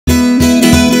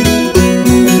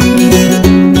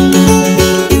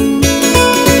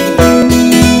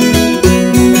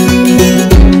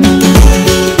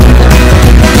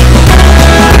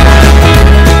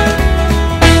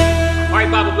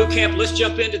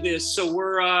this. So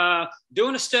we're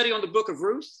doing a study on the book of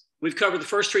Ruth. We've covered the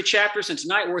first 3 chapters, and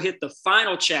tonight we'll hit the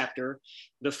final chapter,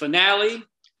 the finale,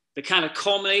 the kind of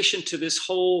culmination to this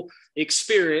whole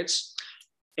experience.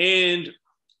 And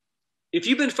if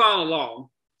you've been following along,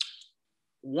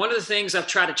 one of the things I've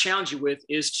tried to challenge you with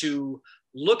is to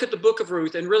look at the book of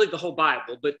Ruth and really the whole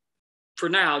Bible, but for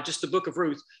now, just the book of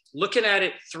Ruth, looking at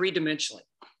it 3-dimensionally.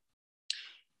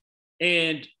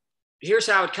 And here's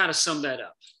how I would kind of sum that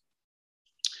up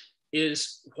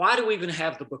is, why do we even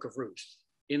have the book of Ruth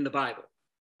in the Bible?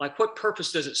 Like, what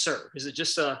purpose does it serve? Is it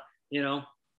just a,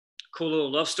 cool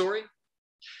little love story?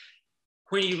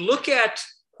 When you look at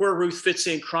where Ruth fits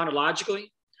in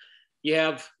chronologically, you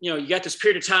have, you got this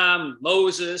period of time,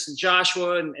 Moses and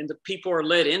Joshua and the people are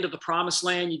led into the promised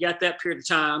land. You got that period of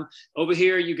time. Over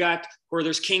here, you got where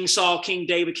there's King Saul, King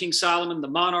David, King Solomon, the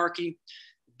monarchy.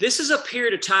 This is a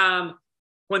period of time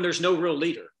when there's no real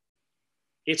leader.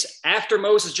 It's after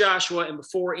Moses, Joshua, and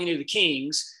before any of the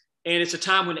kings. And it's a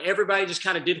time when everybody just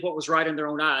kind of did what was right in their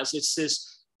own eyes. It's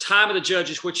this time of the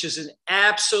judges, which is an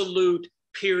absolute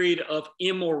period of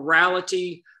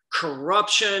immorality,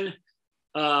 corruption,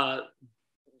 the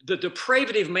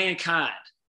depravity of mankind.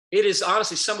 It is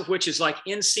honestly some of which is like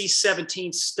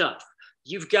NC-17 stuff.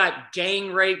 You've got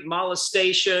gang rape,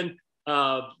 molestation,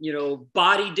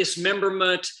 body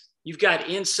dismemberment. You've got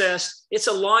incest. It's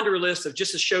a laundry list of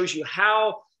just, it shows you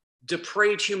how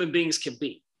depraved human beings can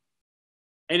be.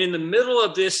 And in the middle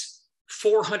of this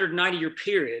 490-year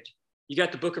period, you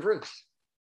got the book of Ruth.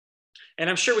 And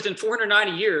I'm sure within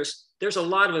 490 years, there's a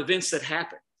lot of events that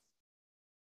happen.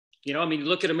 You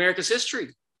look at America's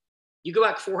history. You go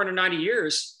back 490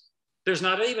 years, there's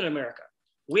not even America.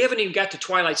 We haven't even got to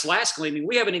Twilight's last gleaming.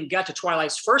 We haven't even got to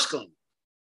Twilight's first gleaming.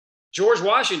 George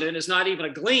Washington is not even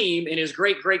a gleam in his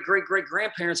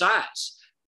great-great-great-great-grandparents' eyes.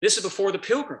 This is before the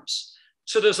Pilgrims.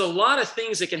 So there's a lot of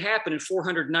things that can happen in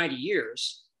 490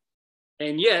 years.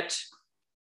 And yet,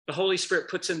 the Holy Spirit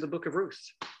puts in the book of Ruth.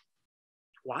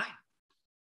 Why?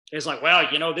 It's like,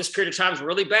 well, this period of time is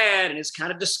really bad and it's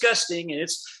kind of disgusting and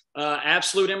it's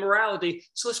absolute immorality.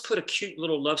 So let's put a cute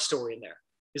little love story in there.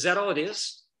 Is that all it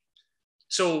is?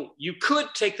 So you could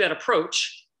take that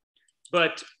approach,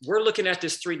 but we're looking at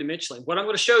this 3-dimensionally. What I'm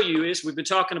going to show you is, we've been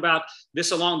talking about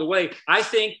this along the way. I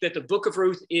think that the book of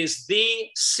Ruth is the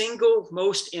single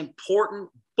most important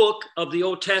book of the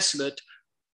Old Testament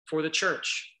for the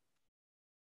church.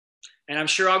 And I'm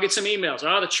sure I'll get some emails.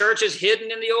 Oh, the church is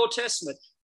hidden in the Old Testament.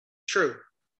 True.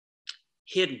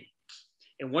 Hidden.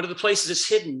 And one of the places it's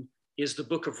hidden is the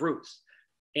book of Ruth.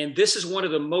 And this is one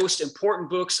of the most important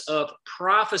books of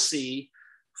prophecy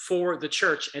for the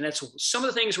church. And that's some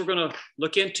of the things we're going to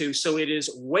look into. So it is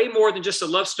way more than just a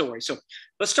love story. So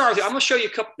let's start with, I'm going to show you a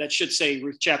couple, that should say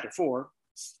Ruth chapter 4.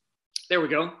 There we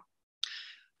go.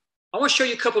 I want to show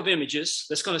you a couple of images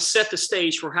that's going to set the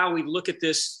stage for how we look at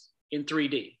this in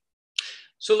 3D.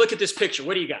 So look at this picture.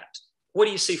 What do you got? What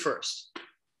do you see first?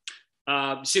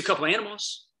 You see a couple of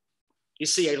animals. You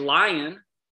see a lion.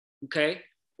 Okay.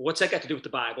 What's that got to do with the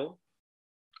Bible?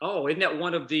 Oh, isn't that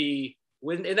one of the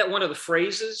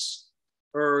phrases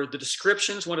or the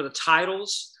descriptions, one of the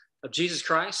titles of Jesus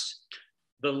Christ?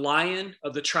 The Lion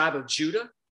of the tribe of Judah.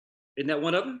 Isn't that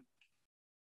one of them?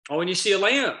 Oh, and you see a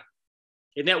lamb.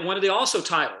 Isn't that one of the also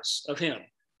titles of him?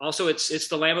 Also, it's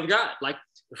the Lamb of God. Like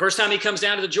the first time he comes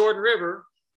down to the Jordan River,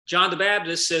 John the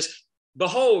Baptist says,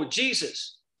 "Behold,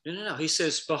 Jesus." No. He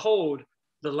says, "Behold,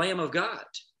 the Lamb of God."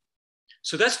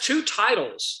 So that's 2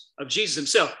 titles of Jesus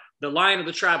himself, the Lion of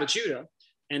the tribe of Judah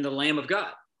and the Lamb of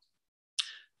God.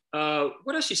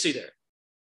 What else do you see there?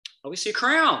 Oh, we see a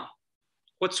crown.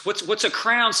 What's a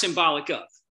crown symbolic of?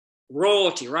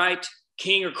 Royalty, right?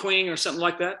 King or queen or something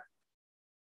like that.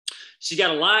 So you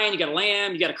got a lion, you got a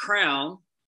lamb, you got a crown.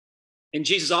 And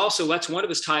Jesus also, that's one of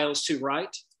his titles too,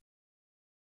 right?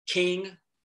 King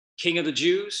of the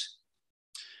Jews.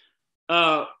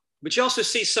 But you also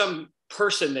see some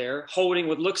person there holding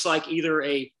what looks like either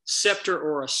a scepter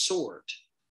or a sword.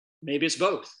 Maybe it's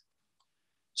both.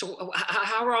 So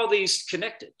how are all these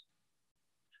connected?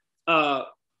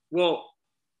 Well,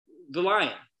 the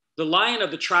lion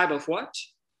of the tribe of what?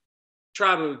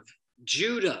 Tribe of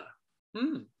Judah.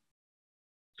 Who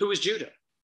was Judah?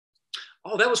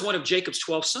 Oh, that was one of Jacob's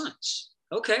 12 sons.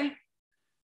 Okay.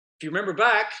 If you remember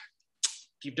back,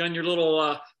 if you've done your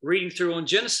little reading through on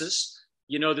Genesis,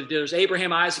 you know that there's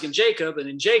Abraham, Isaac, and Jacob. And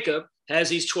then Jacob has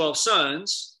these 12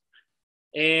 sons.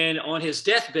 And on his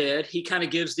deathbed, he kind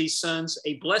of gives these sons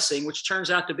a blessing, which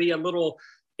turns out to be a little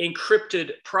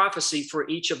encrypted prophecy for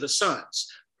each of the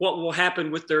sons. What will happen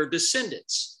with their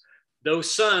descendants? Those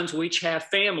sons will each have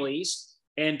families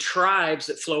and tribes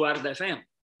that flow out of that family.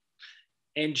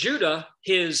 And Judah,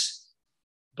 his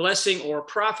blessing or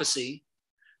prophecy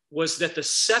was that the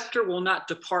scepter will not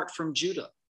depart from Judah.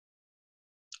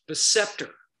 The scepter,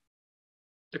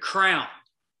 the crown,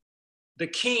 the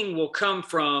king will come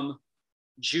from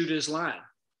Judah's line.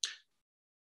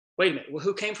 Wait a minute. Well,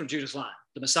 who came from Judah's line?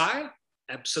 The Messiah?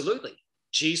 Absolutely.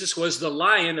 Jesus was the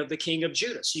lion of the king of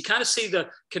Judah. So you kind of see the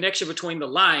connection between the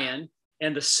lion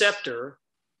and the scepter,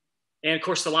 and of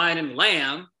course the lion and the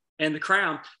lamb and the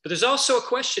crown. But there's also a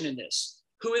question in this.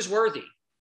 Who is worthy?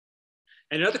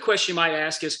 And another question you might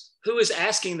ask is, who is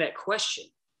asking that question?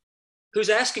 Who's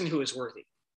asking who is worthy?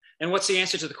 And what's the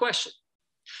answer to the question?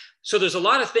 So there's a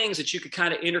lot of things that you could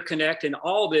kind of interconnect, and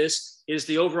all this is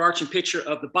the overarching picture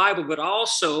of the Bible, but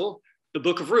also the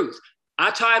book of Ruth.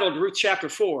 I titled Ruth chapter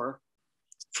 4,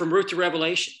 From Ruth to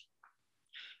Revelation,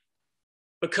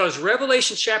 because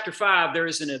Revelation chapter 5, there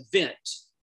is an event,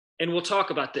 and we'll talk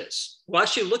about this. Well,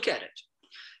 actually look at it.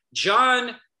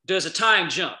 John does a time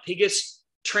jump. He gets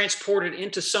transported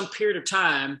into some period of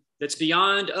time that's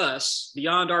beyond us,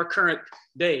 beyond our current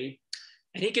day,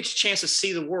 and he gets a chance to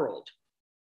see the world.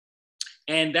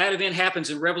 And that event happens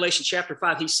in Revelation chapter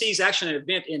 5. He sees actually an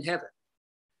event in heaven.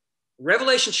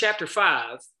 Revelation chapter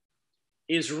 5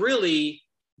 is really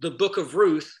the book of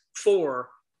Ruth 4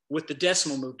 with the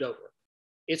decimal moved over.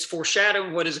 It's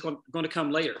foreshadowing what is going to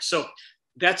come later. So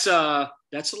that's a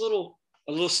little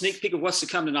sneak peek of what's to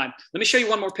come tonight. Let me show you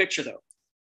one more picture though.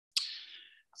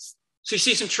 So you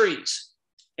see some trees.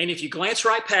 And if you glance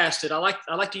right past it, I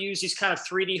like to use these kind of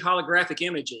 3D holographic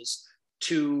images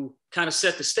to kind of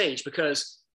set the stage,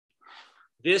 because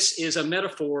this is a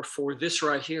metaphor for this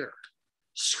right here,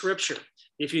 Scripture.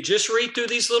 If you just read through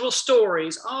these little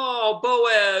stories, oh,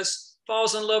 Boaz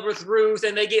falls in love with Ruth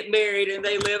and they get married and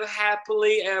they live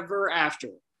happily ever after.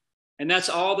 And that's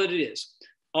all that it is.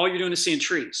 All you're doing is seeing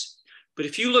trees. But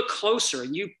if you look closer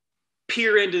and you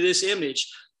peer into this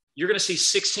image, you're going to see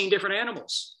 16 different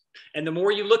animals. And the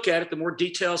more you look at it, the more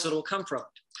details that will come from it.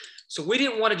 So we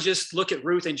didn't want to just look at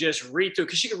Ruth and just read through,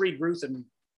 because you can read Ruth in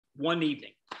one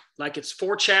evening. Like, it's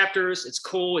 4 chapters. It's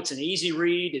cool. It's an easy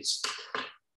read. It's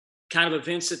kind of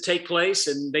events that take place,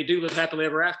 and they do live happily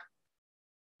ever after.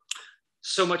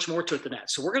 So much more to it than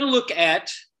that. So we're going to look at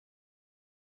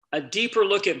a deeper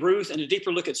look at Ruth and a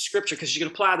deeper look at Scripture, because you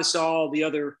can apply this to all the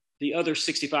other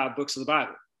 65 books of the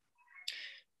Bible.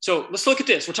 So let's look at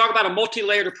this. We're talking about a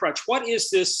multi-layered approach. What is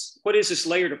this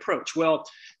layered approach? Well,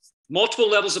 multiple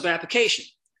levels of application.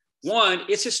 One,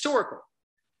 it's historical.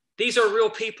 These are real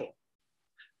people.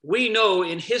 We know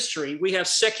in history, we have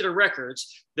secular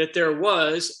records that there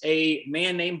was a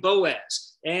man named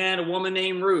Boaz and a woman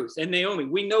named Ruth and Naomi.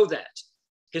 We know that.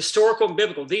 Historical and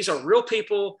biblical. These are real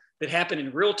people that happen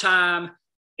in real time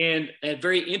and at a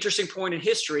very interesting point in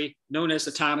history known as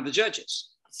the time of the Judges.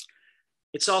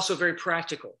 It's also very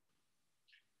practical.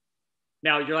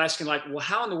 Now you're asking, like, well,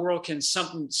 how in the world can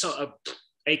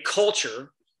a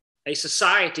culture, a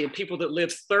society, and people that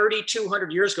lived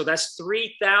 3,200 years ago, that's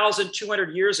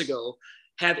 3,200 years ago,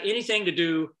 have anything to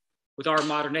do with our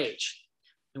modern age?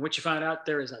 And what you find out,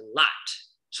 there is a lot.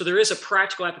 So there is a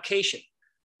practical application,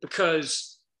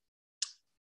 because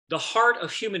the heart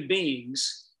of human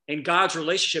beings and God's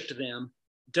relationship to them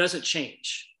doesn't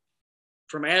change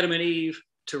from Adam and Eve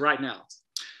to right now.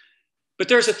 But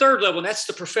there's a third level, and that's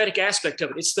the prophetic aspect of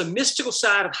it. It's the mystical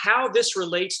side of how this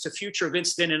relates to future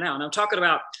events then and now. And I'm talking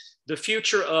about the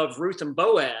future of Ruth and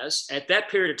Boaz at that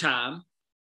period of time,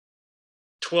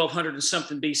 1200 and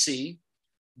something BC,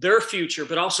 their future,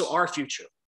 but also our future.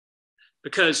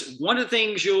 Because one of the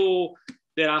things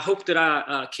that I hope that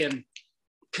I can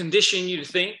condition you to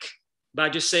think by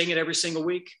just saying it every single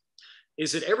week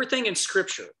is that everything in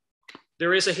Scripture,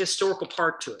 there is a historical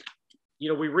part to it.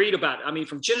 You know, we read about it. I mean,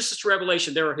 from Genesis to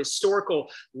Revelation, there are historical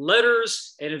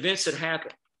letters and events that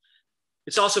happen.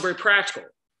 It's also very practical.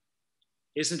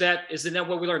 Isn't that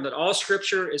what we learned? That all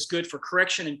Scripture is good for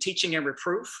correction and teaching and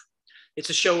reproof. It's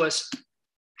to show us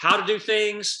how to do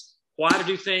things, why to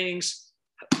do things,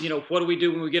 you know, what do we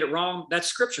do when we get it wrong? That's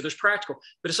Scripture. There's practical,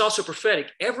 but it's also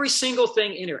prophetic. Every single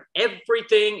thing in here,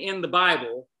 everything in the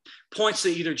Bible points to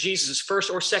either Jesus' first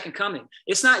or second coming.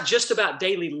 It's not just about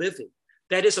daily living.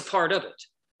 That is a part of it.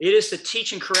 It is to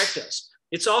teach and correct us.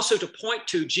 It's also to point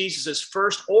to Jesus'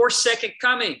 first or second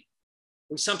coming.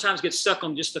 We sometimes get stuck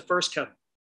on just the first coming.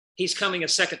 He's coming a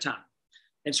second time.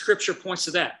 And Scripture points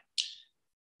to that.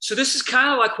 So this is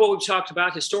kind of like what we've talked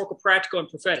about, historical, practical, and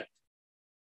prophetic.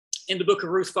 And the book of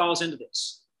Ruth falls into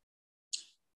this.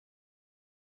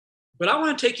 But I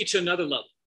want to take you to another level.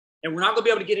 And we're not going to be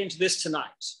able to get into this tonight.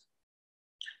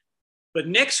 But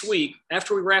next week,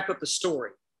 after we wrap up the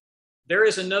story, there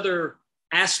is another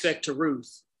aspect to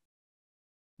Ruth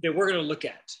that we're going to look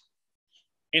at.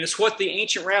 And it's what the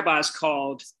ancient rabbis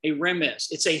called a remez.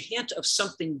 It's a hint of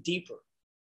something deeper.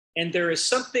 And there is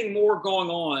something more going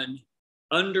on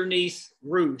underneath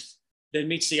Ruth than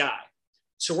meets the eye.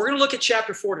 So we're going to look at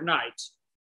chapter 4 tonight,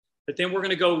 but then we're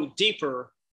going to go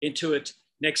deeper into it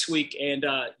next week. And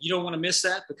you don't want to miss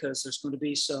that, because there's going to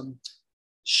be some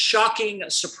shocking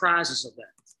surprises of that.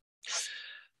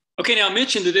 Okay, now I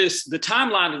mentioned that the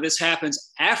timeline of this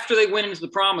happens after they went into the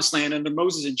promised land under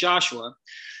Moses and Joshua.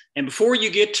 And before you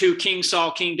get to King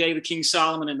Saul, King David, King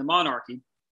Solomon, and the monarchy,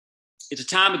 it's a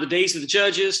time of the days of the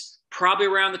judges, probably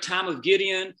around the time of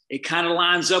Gideon. It kind of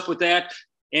lines up with that.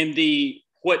 And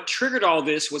what triggered all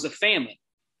this was a famine.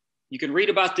 You can read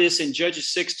about this in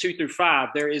Judges 6, 2-5.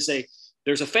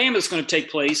 There's a famine that's going to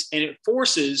take place, and it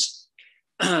forces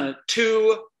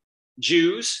two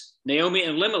Jews, Naomi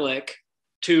and Elimelech,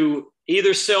 to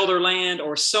either sell their land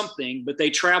or something, but they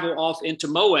travel off into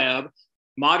Moab,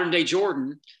 modern day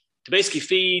Jordan, to basically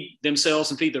feed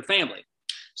themselves and feed their family.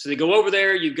 So they go over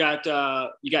there. You got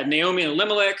Naomi and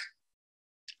Elimelech.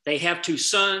 They have two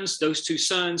sons. Those two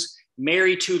sons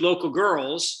marry two local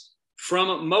girls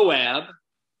from Moab,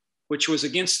 which was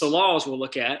against the laws we'll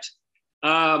look at.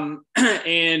 And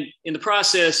in the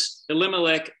process,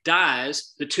 Elimelech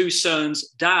dies. The two sons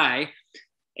die.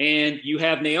 And you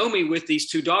have Naomi with these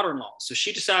two daughter-in-laws. So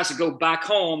she decides to go back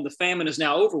home. The famine is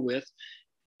now over with.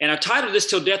 And I titled this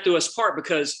Till Death Do Us Part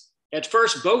because at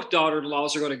first both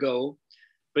daughter-in-laws are going to go,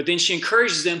 but then she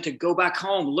encourages them to go back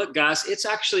home. Look, guys, it's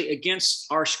actually against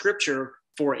our scripture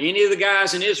for any of the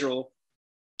guys in Israel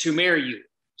to marry you.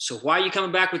 So why are you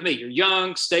coming back with me? You're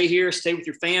young, stay here, stay with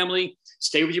your family,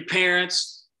 stay with your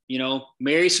parents,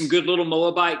 marry some good little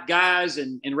Moabite guys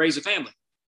and raise a family.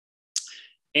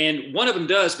 And one of them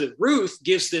does, but Ruth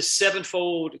gives this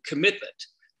sevenfold commitment.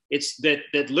 It's that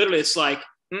literally it's like,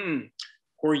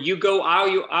 where you go,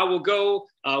 I will go.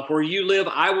 Where you live,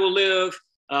 I will live.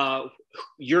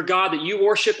 Your God that you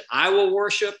worship, I will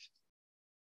worship.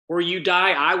 Where you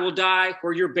die, I will die.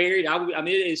 Where you're buried, it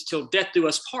is till death do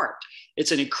us part.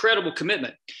 It's an incredible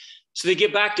commitment. So they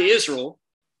get back to Israel.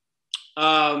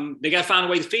 They got to find a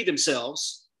way to feed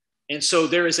themselves. And so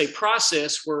there is a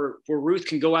process where Ruth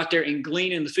can go out there and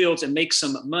glean in the fields and make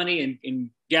some money and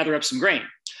gather up some grain.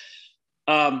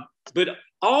 But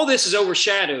all this is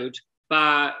overshadowed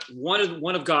by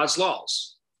one of God's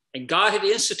laws. And God had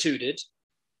instituted,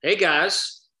 hey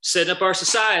guys, setting up our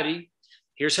society.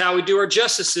 Here's how we do our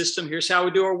justice system. Here's how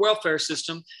we do our welfare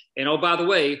system. And oh, by the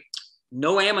way,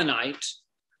 no Ammonite,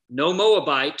 no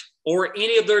Moabite, or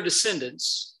any of their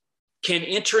descendants can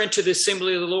enter into the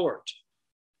assembly of the Lord.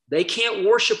 They can't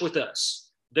worship with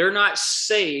us. They're not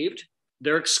saved.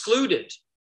 They're excluded,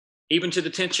 even to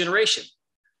the 10th generation.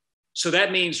 So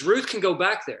that means Ruth can go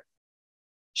back there.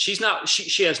 She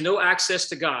has no access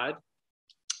to God.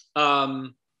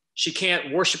 She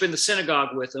can't worship in the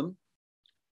synagogue with them.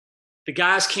 The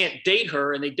guys can't date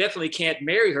her, and they definitely can't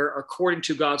marry her according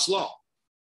to God's law.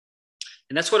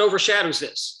 And that's what overshadows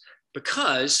this,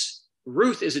 because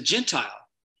Ruth is a Gentile,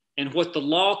 and what the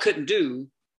law couldn't do,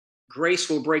 grace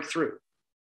will break through.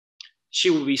 She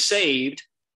will be saved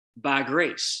by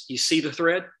grace. You see the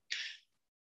thread?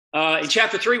 In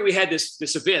chapter 3, we had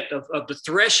this event of the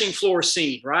threshing floor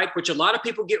scene, right? Which a lot of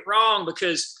people get wrong,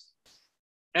 because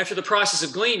after the process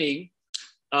of gleaning,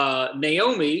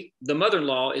 Naomi, the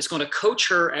mother-in-law, is going to coach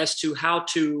her as to how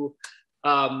to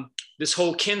this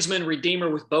whole kinsman redeemer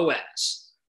with Boaz.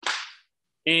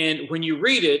 And when you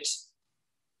read it,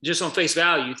 just on face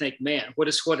value, you think, man, what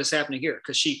is happening here?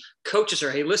 Because she coaches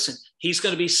her, hey, listen, he's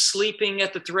going to be sleeping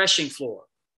at the threshing floor.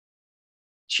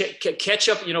 Catch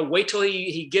up, wait till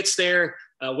he gets there.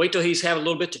 Wait till he's having a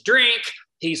little bit to drink.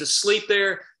 He's asleep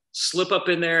there. Slip up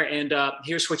in there, and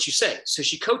here's what you say. So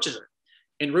she coaches her,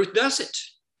 and Ruth does it.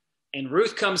 And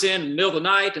Ruth comes in the middle of the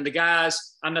night, and the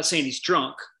guys, I'm not saying he's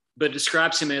drunk, but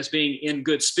describes him as being in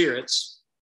good spirits.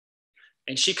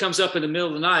 And she comes up in the middle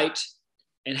of the night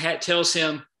and tells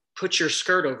him, put your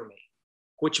skirt over me,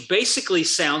 which basically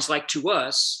sounds like to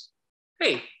us,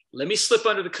 hey, let me slip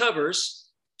under the covers,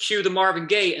 cue the Marvin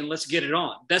Gaye, and let's get it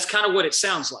on. That's kind of what it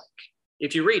sounds like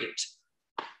if you read it.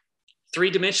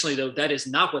 Three-dimensionally, though, that is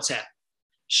not what's happening.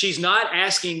 She's not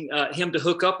asking him to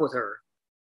hook up with her.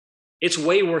 It's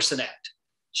way worse than that.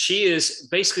 She is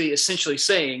basically essentially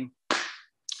saying,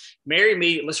 marry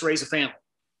me, let's raise a family.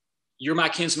 You're my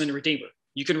kinsman and redeemer.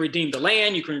 You can redeem the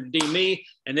land, you can redeem me,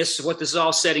 and this is what this is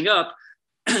all setting up.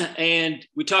 And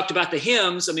we talked about the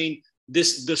hymns. I mean, the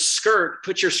skirt,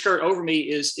 put your skirt over me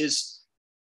is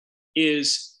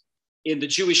in the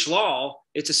Jewish law,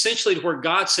 It's essentially where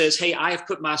God says, hey, I have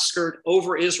put my skirt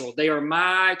over Israel. They are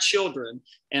my children,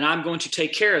 and I'm going to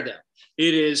take care of them.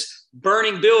 It is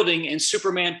burning building, and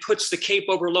Superman puts the cape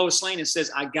over Lois Lane and says,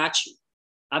 I got you.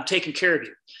 I'm taking care of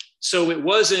you. So it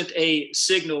wasn't a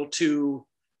signal to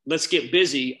let's get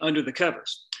busy under the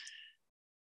covers.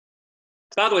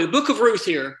 By the way, the book of Ruth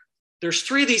here, there's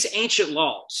 3 of these ancient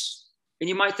laws. And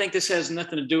you might think this has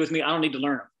nothing to do with me. I don't need to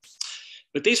learn them.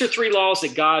 But these are 3 laws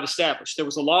that God established. There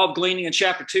was the law of gleaning in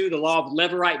chapter 2, the law of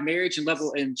levirate marriage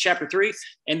in chapter 3,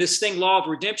 and this thing, law of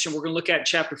redemption, we're going to look at in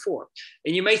chapter 4.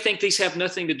 And you may think these have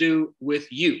nothing to do with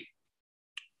you.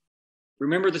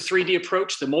 Remember the 3D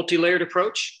approach, the multi-layered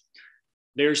approach?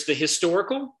 There's the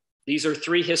historical. These are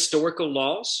 3 historical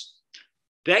laws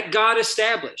that God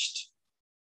established.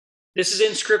 This is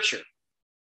in Scripture.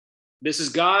 This is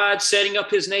God setting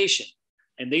up his nation.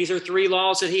 And these are 3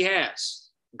 laws that he has.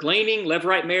 Gleaning,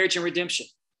 levirate marriage, and redemption.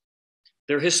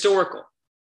 They're historical.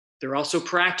 They're also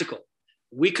practical.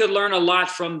 We could learn a lot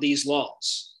from these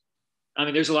laws. I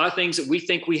mean, there's a lot of things that we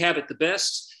think we have at the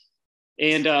best.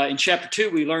 And in chapter 2,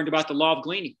 we learned about the law of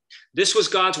gleaning. This was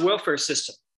God's welfare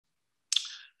system.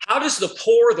 How does the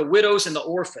poor, the widows, and the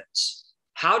orphans,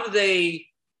 how do they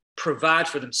provide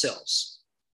for themselves?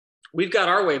 We've got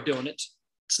our way of doing it.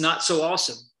 It's not so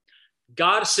awesome.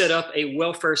 God set up a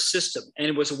welfare system, and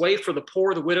it was a way for the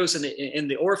poor, the widows, and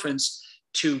the orphans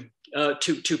to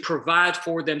provide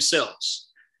for themselves.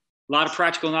 A lot of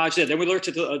practical knowledge there. Then we learned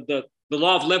the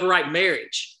law of levirate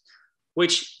marriage,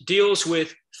 which deals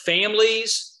with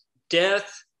families,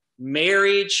 death,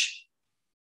 marriage,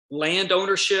 land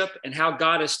ownership, and how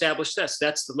God established this.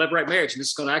 That's the levirate marriage, and this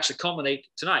is going to actually culminate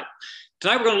tonight.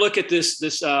 Tonight we're going to look at this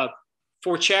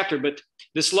 4th chapter, but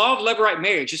this law of levirate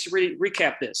marriage, just to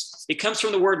recap this, it comes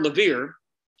from the word levir,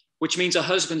 which means a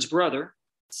husband's brother.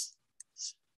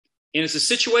 And it's a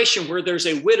situation where there's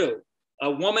a widow.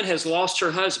 A woman has lost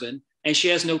her husband and she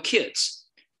has no kids.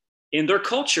 In their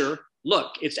culture,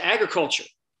 look, it's agriculture.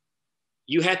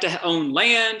 You had to own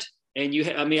land, and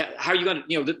how are you going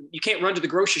to, you can't run to the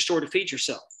grocery store to feed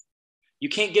yourself. You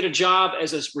can't get a job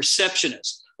as a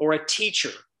receptionist or a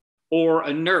teacher or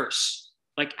a nurse.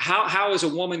 Like how is a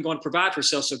woman going to provide for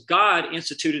herself? So God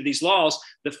instituted these laws.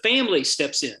 The family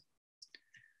steps in.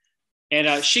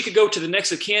 And she could go to the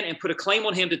next of kin and put a claim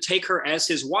on him to take her as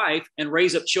his wife and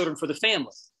raise up children for the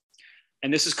family.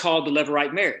 And this is called the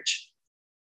levirate marriage.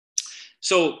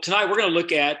 So tonight we're going to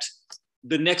look at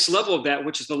the next level of that,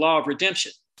 which is the law of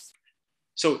redemption.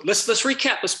 So let's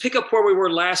recap. Let's pick up where we were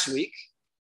last week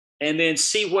and then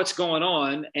see what's going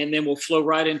on. And then we'll flow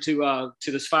right into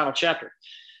to this final chapter.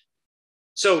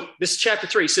 So this is chapter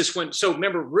 3. It says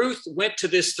remember, Ruth went to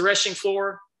this threshing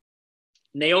floor.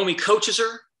 Naomi coaches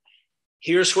her.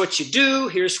 Here's what you do.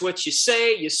 Here's what you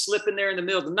say. You slip in there in the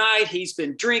middle of the night. He's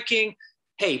been drinking.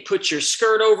 Hey, put your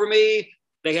skirt over me.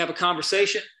 They have a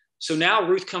conversation. So now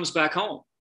Ruth comes back home.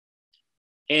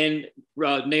 And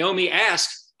Naomi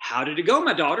asked, how did it go,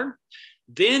 my daughter?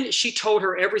 Then she told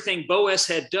her everything Boaz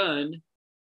had done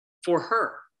for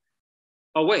her.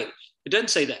 Oh, wait, it doesn't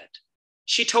say that.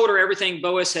 She told her everything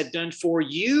Boaz had done for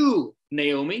you,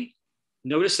 Naomi.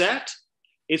 Notice that?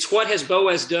 It's what has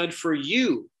Boaz done for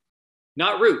you,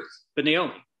 not Ruth, but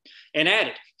Naomi. And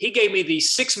added, he gave me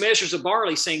these 6 measures of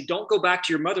barley, saying, don't go back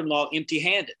to your mother-in-law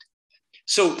empty-handed.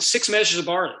 So 6 measures of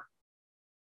barley.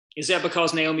 Is that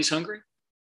because Naomi's hungry?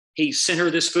 He sent her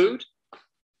this food?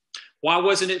 Why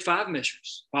wasn't it 5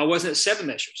 measures? Why wasn't it 7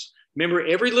 measures? Remember,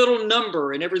 every little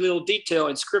number and every little detail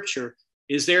in Scripture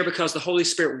is there because the Holy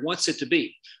Spirit wants it to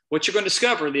be. What you're going to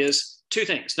discover is 2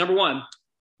 things. Number 1,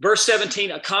 verse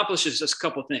 17 accomplishes this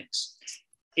couple of things.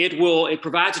 It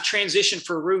provides a transition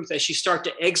for Ruth as she starts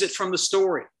to exit from the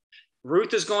story.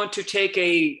 Ruth is going to take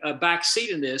a back seat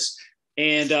in this,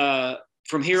 and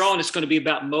from here on, it's going to be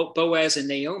about Boaz and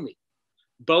Naomi,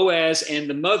 Boaz and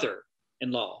the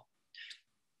mother-in-law.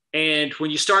 And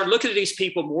when you start looking at these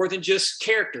people more than just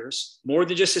characters, more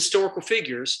than just historical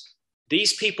figures,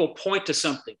 these people point to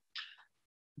something.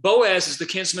 Boaz is the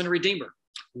kinsman redeemer.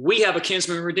 We have a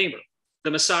kinsman redeemer,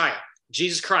 the Messiah,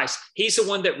 Jesus Christ. He's the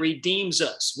one that redeems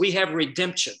us. We have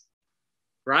redemption,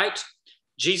 right?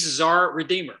 Jesus is our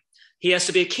redeemer. He has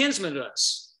to be a kinsman to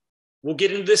us. We'll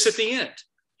get into this at the end.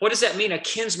 What does that mean, a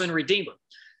kinsman redeemer?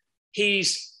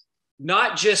 He's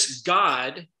not just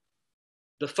God,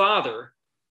 the Father.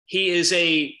 He is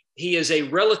a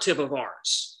relative of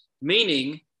ours,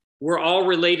 meaning we're all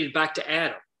related back to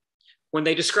Adam. When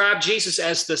they describe Jesus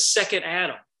as the second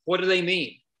Adam, what do they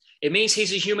mean? It means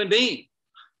he's a human being.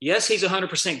 Yes, he's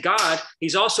 100% God.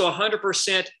 He's also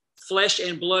 100% flesh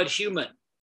and blood human.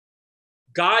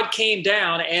 God came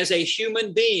down as a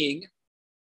human being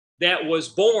that was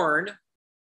born,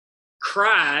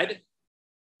 cried,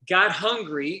 got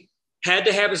hungry, had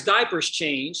to have his diapers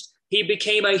changed. He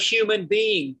became a human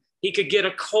being. He could get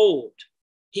a cold.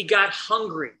 He got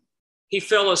hungry. He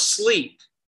fell asleep.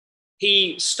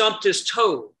 He stumped his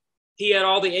toe. He had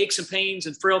all the aches and pains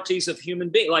and frailties of human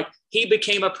being. Like, he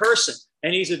became a person,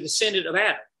 and he's a descendant of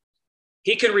Adam.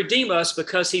 He can redeem us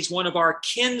because he's one of our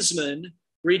kinsman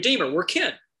redeemer. We're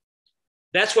kin.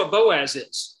 That's what Boaz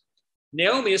is.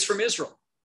 Naomi is from Israel.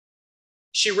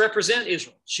 She represents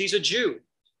Israel. She's a Jew.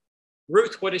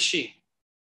 Ruth, what is she?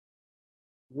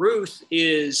 Ruth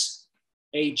is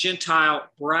a Gentile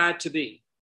bride-to-be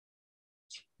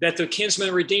that the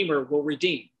kinsman redeemer will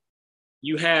redeem.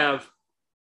 You have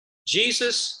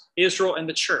Jesus, Israel, and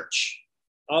the church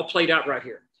all played out right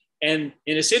here. And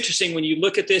it's interesting when you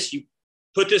look at this, you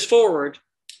put this forward,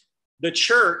 the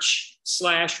church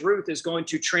 / Ruth is going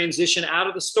to transition out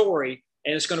of the story,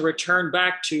 and it's going to return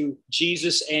back to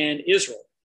Jesus and Israel,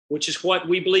 which is what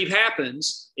we believe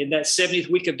happens in that 70th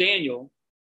week of Daniel,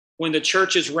 when the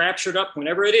church is raptured up,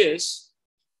 whenever it is,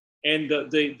 and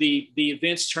the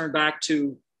events turn back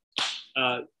to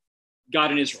God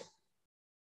and Israel.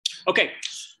 Okay,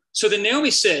 so then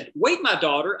Naomi said, wait, my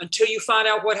daughter, until you find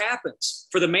out what happens,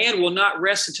 for the man will not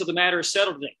rest until the matter is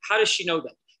settled today. How does she know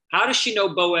that? How does she know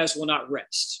Boaz will not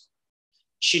rest?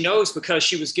 She knows because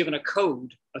she was given a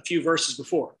code a few verses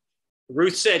before.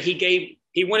 Ruth said, he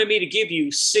wanted me to give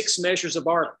you 6 measures of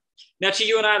barley. Now, to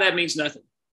you and I, that means nothing.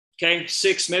 Okay,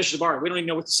 6 measures of barley. We don't even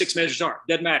know what the 6 measures are.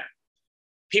 Doesn't matter.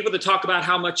 People that talk about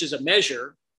how much is a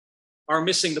measure are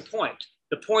missing the point.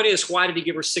 The point is, why did he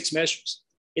give her 6 measures?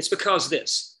 It's because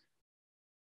this.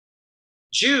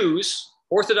 Jews,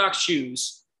 Orthodox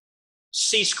Jews,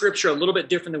 see Scripture a little bit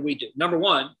different than we do. Number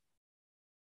one,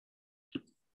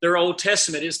 their Old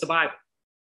Testament is the Bible,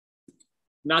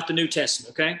 not the New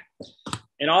Testament, okay?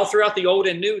 And all throughout the Old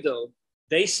and New, though,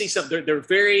 they see something. They're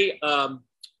very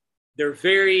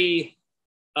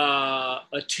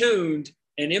attuned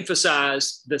and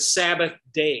emphasize the Sabbath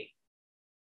day.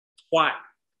 Why?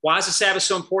 Why is the Sabbath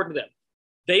so important to them?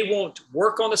 They won't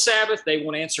work on the Sabbath. They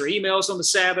won't answer emails on the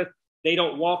Sabbath. They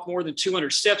don't walk more than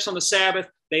 200 steps on the Sabbath.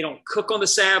 They don't cook on the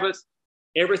Sabbath.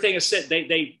 Everything is set.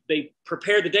 They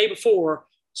prepare the day before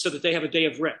so that they have a day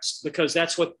of rest, because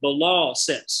that's what the law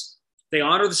says. They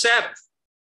honor the Sabbath.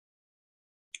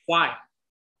 Why?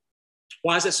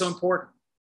 Why is that so important?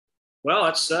 Well,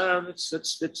 it's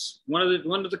one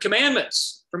of the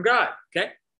commandments from God.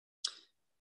 Okay.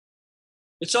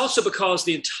 It's also because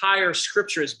the entire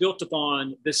Scripture is built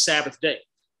upon this Sabbath day.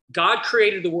 God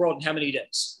created the world in how many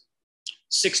days?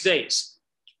 6 days.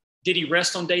 Did he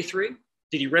rest on day 3?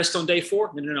 Did he rest on day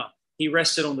 4? No. He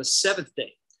rested on the 7th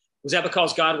day. Was that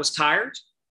because God was tired?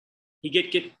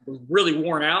 He was really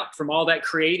worn out from all that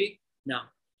creating? No.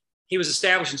 He was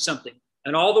establishing something.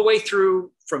 And all the way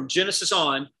through, from Genesis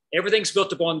on, everything's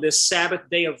built upon this Sabbath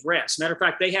day of rest. Matter of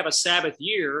fact, they have a Sabbath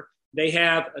year. They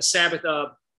have a Sabbath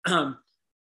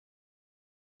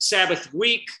Sabbath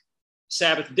week,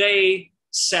 Sabbath day,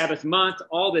 Sabbath month,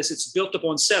 all this. It's built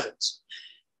upon sevens.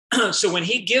 So when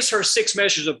he gives her 6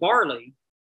 measures of barley,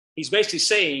 he's basically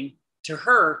saying to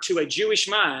her, to a Jewish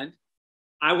mind,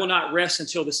 I will not rest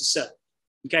until this is settled.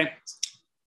 Okay?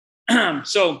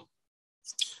 So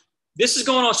this is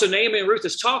going on. So Naomi and Ruth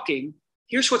is talking.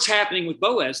 Here's what's happening with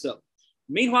Boaz, though.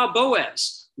 Meanwhile,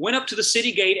 Boaz went up to the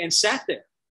city gate and sat there.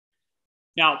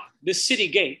 Now, this city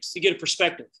gate, to get a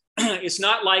perspective, it's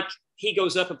not like he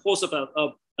goes up and pulls up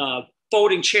a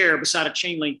folding chair beside a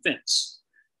chain link fence.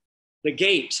 The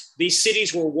gate, these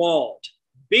cities were walled,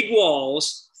 big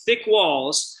walls, thick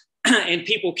walls, and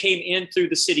people came in through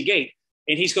the city gate.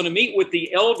 And he's going to meet with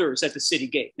the elders at the city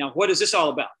gate. Now, what is this all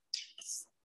about?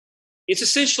 It's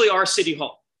essentially our city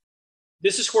hall.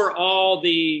 This is where all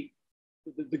the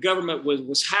government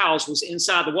was housed, was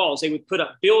inside the walls. They would put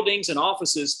up buildings and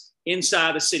offices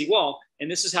inside the city wall. And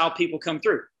this is how people come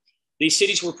through. These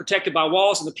cities were protected by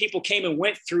walls, and the people came and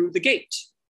went through the gate.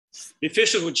 The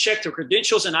officials would check the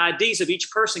credentials and IDs of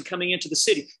each person coming into the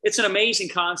city. It's an amazing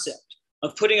concept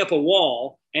of putting up a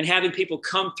wall and having people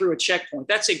come through a checkpoint.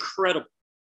 That's incredible.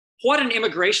 What an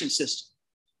immigration system.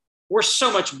 We're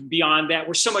so much beyond that.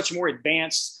 We're so much more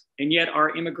advanced, and yet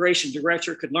our immigration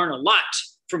director could learn a lot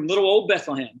from little old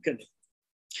Bethlehem, couldn't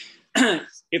he?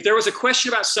 If there was a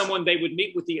question about someone, they would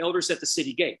meet with the elders at the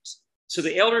city gate. So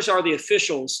the elders are the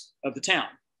officials of the town.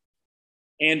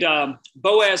 And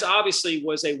Boaz obviously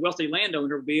was a wealthy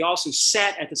landowner, but he also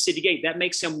sat at the city gate. That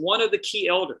makes him one of the key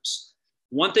elders.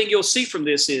 One thing you'll see from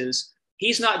this is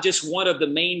he's not just one of the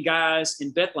main guys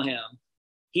in Bethlehem.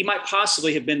 He might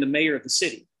possibly have been the mayor of the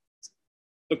city,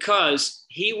 because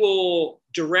he will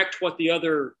direct what the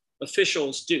other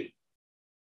officials do.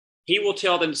 He will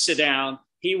tell them to sit down.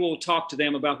 He will talk to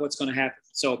them about what's going to happen.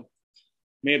 So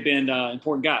may have been an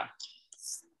important guy.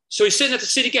 So he's sitting at the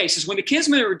city gate. He says, when the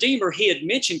kinsman and redeemer he had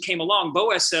mentioned came along,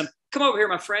 Boaz said, come over here,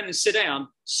 my friend, and sit down.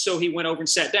 So he went over and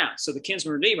sat down. So the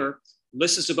kinsman redeemer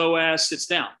listens to Boaz, sits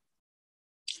down.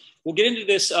 We'll get into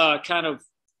this kind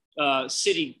of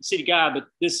city guy, but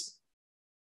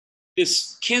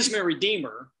this kinsman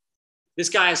redeemer, this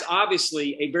guy is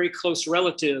obviously a very close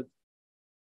relative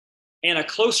and a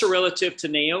closer relative to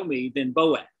Naomi than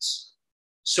Boaz.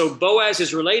 So Boaz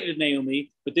is related to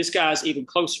Naomi, but this guy is even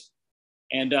closer.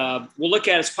 And we'll look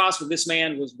at it as possible this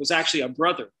man was actually a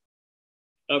brother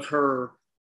of her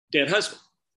dead husband.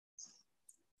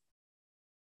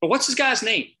 But what's this guy's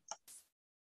name?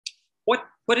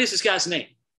 What is this guy's name?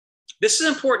 This is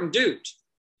an important dude.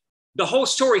 The whole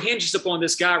story hinges upon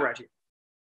this guy right here.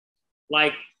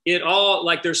 Like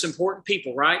there's important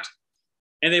people, right?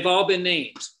 And they've all been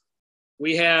named.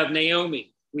 We have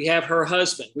Naomi. We have her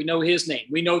husband. We know his name.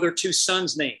 We know their two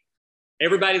sons' name.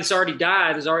 Everybody that's already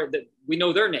died we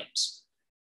know their names.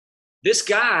 This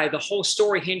guy, the whole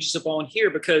story hinges upon here,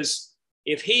 because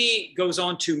if he goes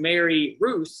on to marry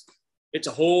Ruth, it's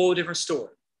a whole different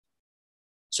story.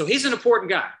 So he's an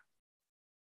important guy.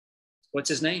 What's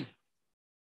his name?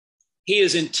 He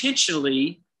is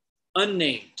intentionally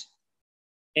unnamed.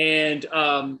 And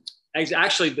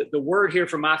actually, the word here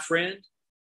from my friend,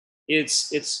 it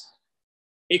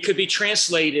could be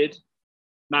translated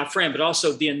my friend, but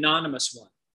also the anonymous one.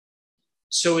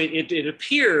 So it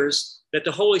appears that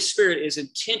the Holy Spirit is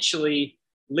intentionally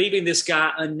leaving this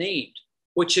guy unnamed,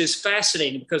 which is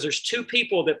fascinating because there's two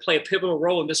people that play a pivotal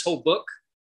role in this whole book,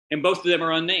 and both of them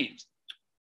are unnamed.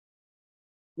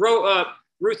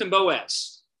 Ruth and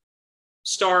Boaz,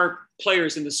 star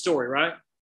players in the story, right?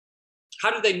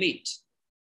 How did they meet?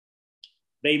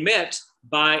 They met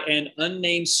by an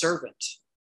unnamed servant,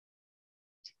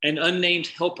 an unnamed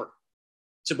helper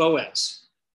to Boaz.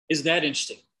 Isn't that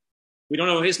interesting? We don't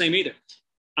know his name either.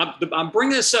 I'm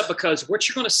bringing this up because what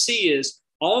you're going to see is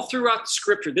all throughout the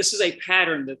scripture, this is a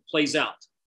pattern that plays out.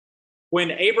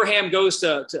 When Abraham goes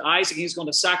to Isaac, he's going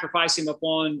to sacrifice him up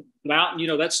on the mountain. You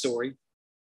know that story.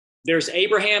 There's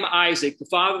Abraham, Isaac, the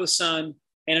father, the son,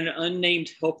 and an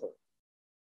unnamed helper.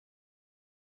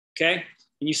 Okay?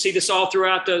 And you see this all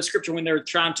throughout the scripture when they're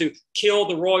trying to kill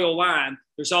the royal line.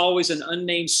 There's always an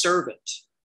unnamed servant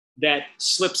that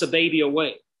slips a baby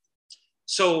away.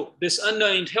 So this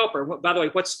unnamed helper, by the way,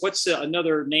 what's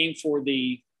another name for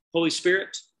the Holy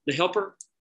Spirit, the helper?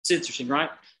 It's interesting, right?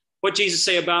 What Jesus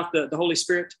say about the Holy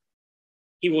Spirit?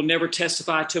 He will never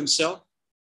testify to himself.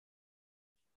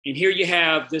 And here you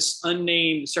have this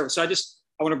unnamed servant. So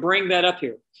I want to bring that up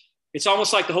here. It's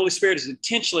almost like the Holy Spirit is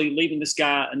intentionally leaving this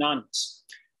guy anonymous.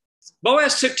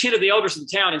 Boaz took 10 of the elders of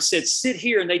the town and said, sit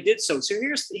here, and they did so. So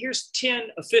here's 10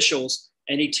 officials,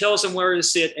 and he tells them where to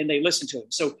sit, and they listen to him.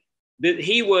 So that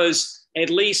he was at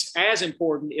least as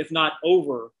important, if not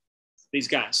over, these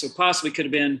guys. So possibly could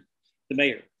have been the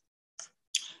mayor.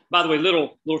 By the way,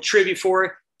 little trivia for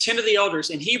it. 10 of the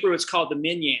elders, in Hebrew, it's called the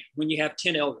minyan, when you have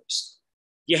 10 elders.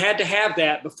 You had to have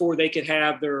that before they could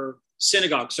have their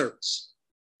synagogue service,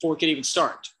 before it could even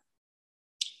start.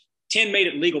 10 made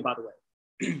it legal, by the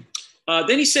way.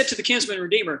 Then he said to the kinsman and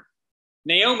redeemer,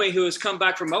 Naomi, who has come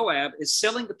back from Moab, is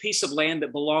selling the piece of land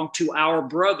that belonged to our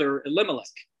brother Elimelech.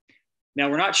 Now,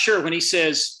 we're not sure when he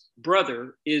says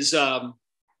brother,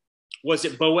 was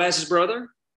it Boaz's brother?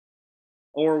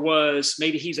 Or was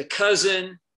maybe he's a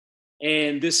cousin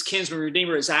and this kinsman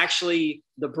redeemer is actually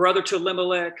the brother to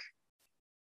Elimelech?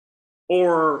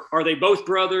 Or are they both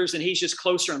brothers and he's just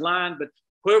closer in line? But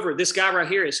whoever, this guy right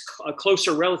here is a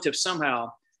closer relative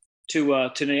somehow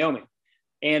to Naomi.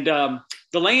 And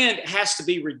the land has to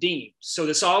be redeemed. So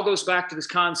this all goes back to this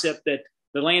concept that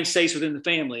the land stays within the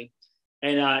family.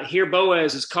 And here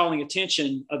Boaz is calling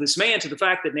attention of this man to the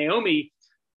fact that Naomi,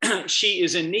 she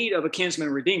is in need of a kinsman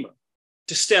redeemer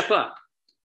to step up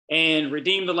and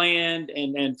redeem the land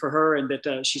and for her, and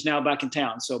that she's now back in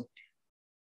town. So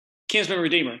kinsman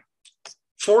redeemer.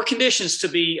 4 conditions to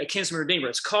be a kinsman redeemer.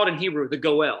 It's called in Hebrew the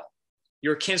goel.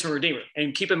 You're a kinsman redeemer.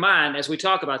 And keep in mind, as we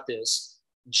talk about this,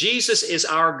 Jesus is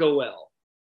our goel.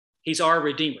 He's our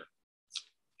redeemer.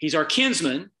 He's our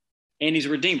kinsman and he's a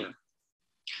redeemer.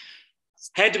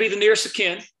 Had to be the nearest of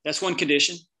kin. That's one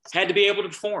condition. Had to be able to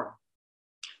perform.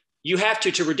 You have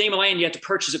to redeem a land, you have to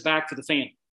purchase it back for the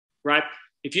family, right?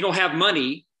 If you don't have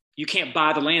money, you can't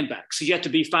buy the land back. So you have to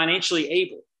be financially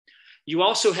able. You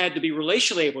also had to be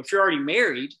relationally able. If you're already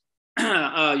married, you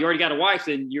already got a wife,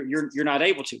 then you're not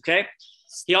able to, okay?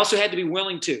 He also had to be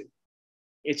willing to.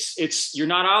 you're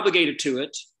not obligated to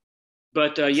it,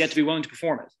 but you have to be willing to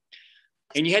perform it.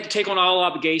 And you had to take on all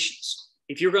obligations.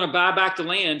 If you're going to buy back the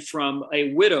land from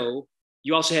a widow,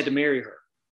 you also had to marry her.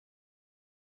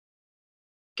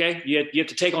 Okay, you have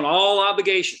to take on all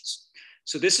obligations.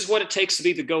 So this is what it takes to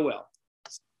be the Goel.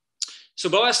 So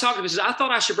Boaz talked to him and says, I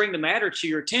thought I should bring the matter to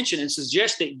your attention and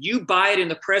suggest that you buy it in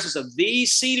the presence of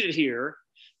these seated here,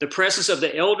 the presence of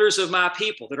the elders of my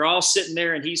people that are all sitting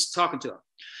there, and he's talking to them.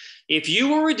 If you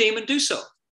will redeem and do so,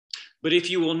 but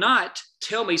if you will not,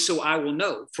 tell me so I will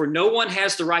know. For no one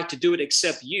has the right to do it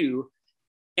except you,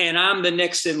 and I'm the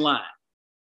next in line.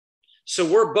 So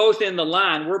we're both in the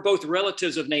line. We're both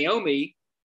relatives of Naomi.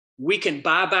 We can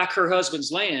buy back her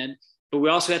husband's land, but we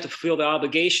also have to fulfill the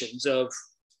obligations of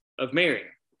marrying.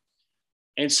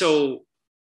 And so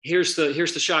here's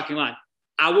the shocking line.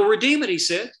 I will redeem it, he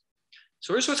said.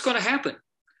 So here's what's going to happen.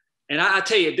 And I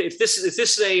tell you, if this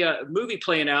is a movie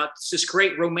playing out, it's this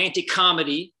great romantic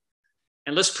comedy.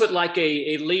 And let's put like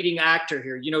a leading actor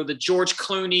here, the George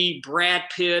Clooney, Brad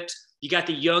Pitt, you got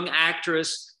the young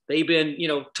actress. They've been,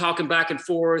 talking back and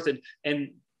forth and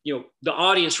the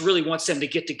audience really wants them to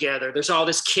get together. There's all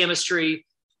this chemistry.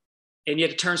 And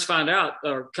yet it come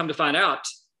to find out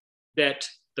that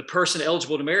the person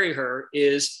eligible to marry her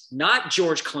is not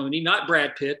George Clooney, not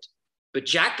Brad Pitt, but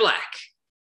Jack Black.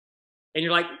 And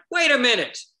you're like, wait a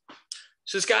minute.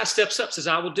 So this guy steps up, says,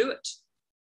 I will do it.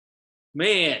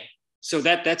 Man. So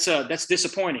that's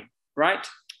disappointing, right?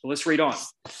 Well, let's read on.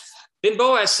 Then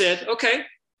Boaz said, okay,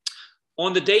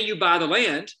 on the day you buy the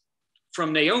land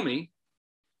from Naomi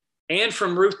and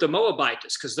from Ruth the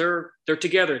Moabitess, because they're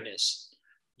together in this,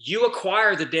 you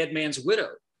acquire the dead man's widow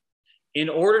in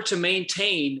order to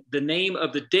maintain the name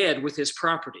of the dead with his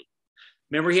property.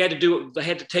 Remember, they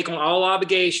had to take on all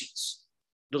obligations.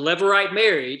 The Levirate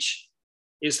marriage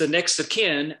is the next of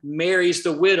kin marries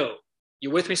the widow.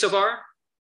 You with me so far?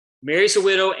 Marries the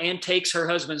widow and takes her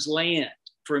husband's land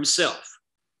for himself.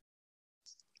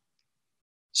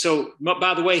 So,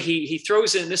 by the way, he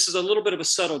throws in, this is a little bit of a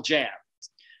subtle jab.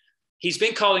 He's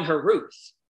been calling her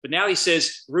Ruth, but now he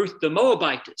says Ruth the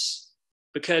Moabitess,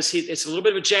 because it's a little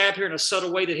bit of a jab here in a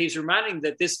subtle way that he's reminding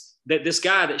that this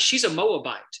guy, that she's a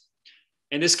Moabite.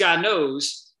 And this guy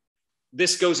knows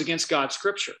this goes against God's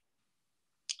scripture.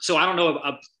 So I don't know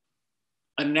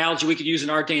an analogy we could use in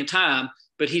our day and time,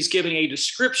 but he's giving a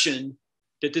description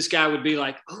that this guy would be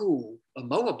like, oh, a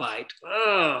Moabite.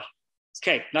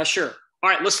 Okay, not sure. All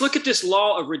right, let's look at this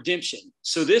law of redemption.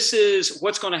 So this is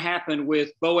what's going to happen with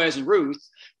Boaz and Ruth,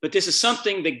 but this is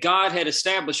something that God had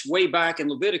established way back in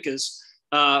Leviticus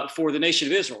for the nation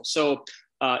of Israel. So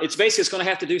it's going to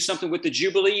have to do something with the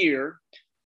Jubilee year.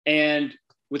 And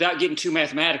without getting too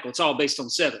mathematical, it's all based on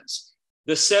sevens.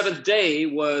 The seventh day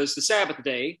was the Sabbath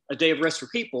day, a day of rest for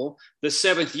people. The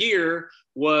seventh year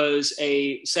was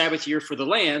a Sabbath year for the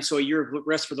land, so a year of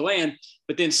rest for the land.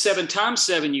 But then 7 times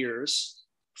 7 years,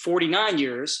 49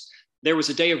 years, there was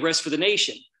a day of rest for the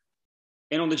nation.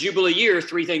 And on the Jubilee year,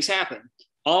 3 things happen.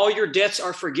 All your debts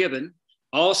are forgiven,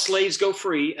 all slaves go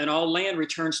free, and all land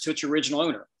returns to its original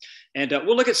owner. And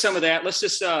we'll look at some of that. Let's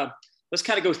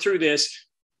kind of go through this.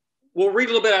 We'll read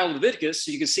a little bit out of Leviticus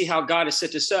so you can see how God has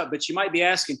set this up, but you might be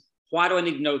asking, why do I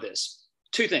need to know this?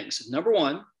 2 things. Number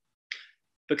one,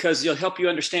 because it'll help you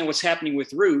understand what's happening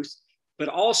with Ruth, but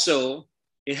also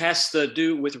it has to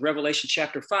do with Revelation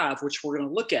chapter 5, which we're going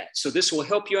to look at. So this will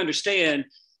help you understand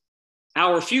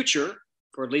our future,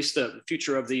 or at least the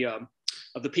future of the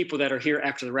people that are here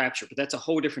after the rapture, but that's a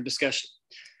whole different discussion.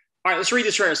 All right, let's read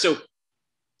this right. So,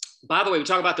 by the way, we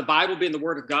talk about the Bible being the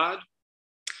Word of God.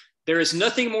 There is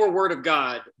nothing more Word of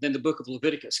God than the book of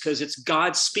Leviticus, because it's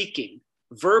God speaking,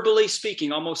 verbally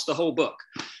speaking, almost the whole book.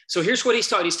 So here's what he's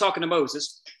talking. He's talking to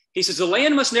Moses. He says, the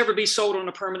land must never be sold on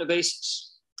a permanent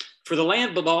basis, for the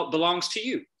land belongs to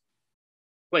you.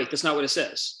 Wait, that's not what it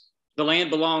says. The land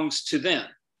belongs to them.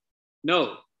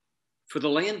 No, for the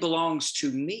land belongs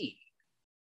to me.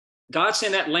 God's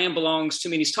saying that land belongs to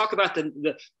me. And he's talking about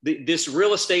this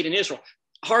real estate in Israel.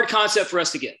 Hard concept for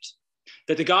us to get.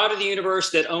 That the God of the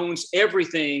universe that owns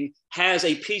everything has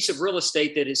a piece of real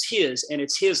estate that is his, and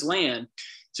it's his land.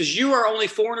 It says, you are only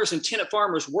foreigners and tenant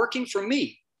farmers working for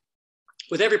me.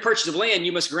 With every purchase of land,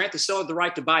 you must grant the seller the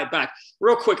right to buy it back.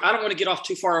 Real quick, I don't want to get off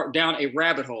too far down a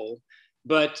rabbit hole,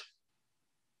 but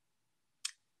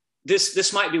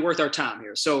this might be worth our time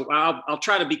here. So I'll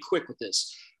try to be quick with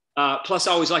this. Plus,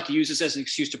 I always like to use this as an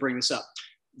excuse to bring this up.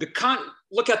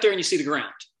 Look out there and you see the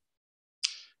ground.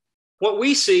 What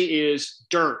we see is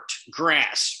dirt,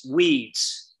 grass,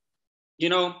 weeds,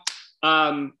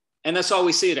 and that's all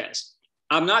we see it as.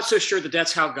 I'm not so sure that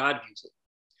that's how God views it.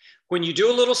 when you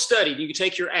do a little study, you can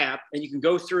take your app and you can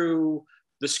go through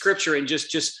the scripture and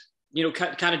just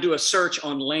kind of do a search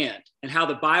on land and how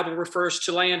the Bible refers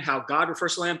to land, how God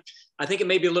refers to land. I think it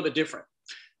may be a little bit different.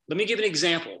 Let me give an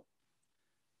example.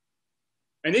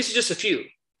 And this is just a few.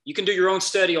 You can do your own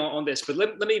study on this, but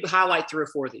let me highlight 3 or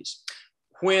 4 of these.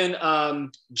 When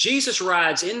Jesus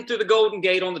rides in through the Golden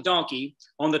Gate on the donkey,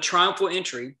 on the triumphal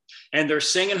entry, and they're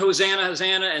singing Hosanna,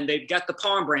 Hosanna, and they've got the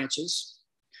palm branches,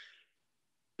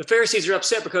 the Pharisees are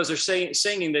upset because they're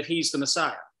singing that he's the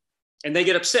Messiah. And they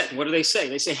get upset. And what do? They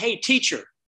say, hey, teacher,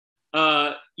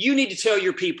 you need to tell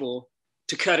your people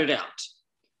to cut it out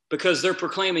because they're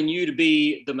proclaiming you to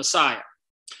be the Messiah.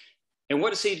 And what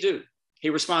does he do?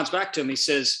 He responds back to him. He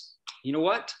says, you know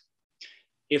what?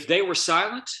 If they were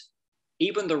silent,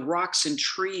 even the rocks and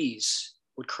trees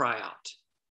would cry out.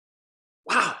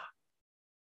 Wow.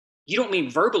 You don't mean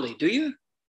verbally, do you?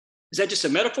 Is that just a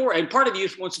metaphor? And part of you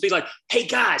wants to be like, hey,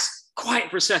 guys, quiet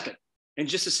for a second, and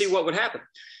just to see what would happen.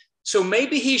 So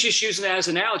maybe he's just using that as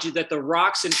an analogy that the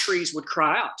rocks and trees would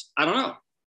cry out. I don't know.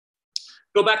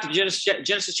 Go back to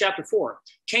Genesis chapter 4.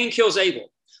 Cain kills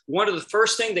Abel. One of the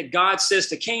first things that God says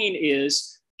to Cain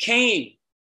is, Cain,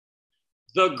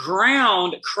 the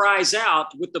ground cries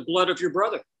out with the blood of your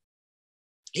brother.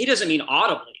 He doesn't mean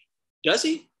audibly, does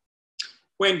he?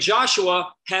 When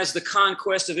Joshua has the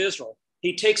conquest of Israel,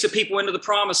 he takes the people into the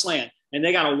promised land and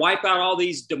they got to wipe out all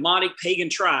these demonic pagan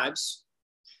tribes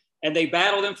and they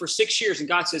battle them for 6 years. And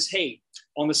God says, hey,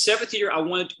 on the 7th year, I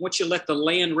want you to let the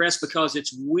land rest because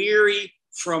it's weary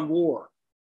from war.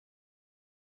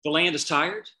 The land is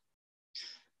tired.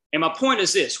 And my point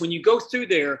is this, when you go through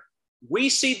there, we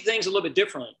see things a little bit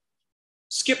differently.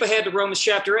 Skip ahead to Romans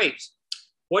chapter 8.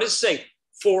 What does it say?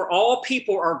 For all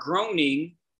people are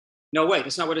groaning. No, wait,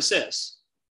 that's not what it says.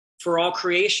 For all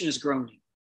creation is groaning.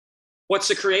 What's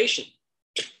the creation?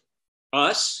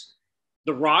 Us,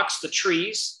 the rocks, the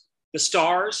trees, the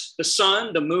stars, the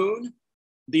sun, the moon,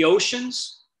 the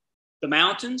oceans, the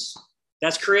mountains.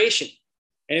 That's creation.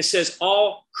 And it says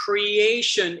all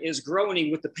creation is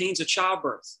groaning with the pains of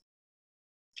childbirth.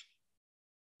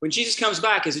 When Jesus comes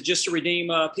back, is it just to redeem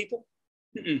people?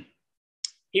 Mm-mm.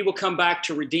 He will come back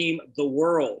to redeem the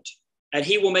world, and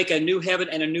he will make a new heaven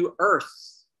and a new earth.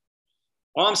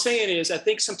 All I'm saying is I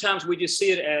think sometimes we just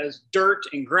see it as dirt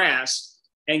and grass,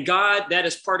 and God, that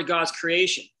is part of God's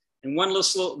creation. And one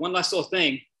last little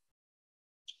thing,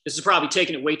 this is probably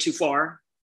taking it way too far,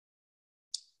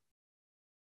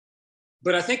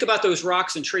 but I think about those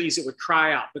rocks and trees that would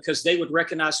cry out because they would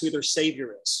recognize who their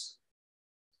Savior is.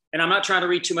 And I'm not trying to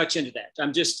read too much into that.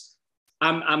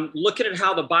 I'm looking at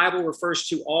how the Bible refers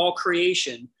to all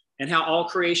creation and how all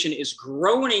creation is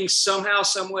groaning somehow,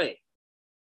 some way.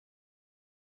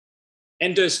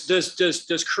 And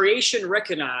does creation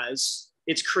recognize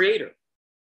its creator?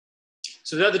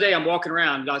 So the other day I'm walking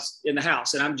around in the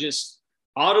house and I'm just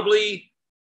audibly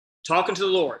talking to the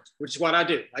Lord, which is what I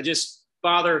do.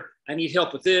 Father, I need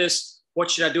help with this.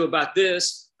 What should I do about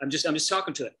this? I'm just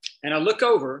talking to it. And I look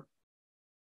over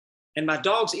and my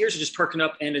dog's ears are just perking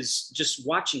up and is just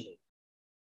watching me.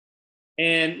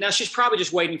 And now she's probably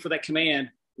just waiting for that command,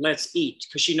 let's eat,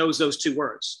 because she knows those 2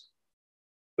 words.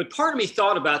 But part of me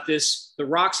thought about this, the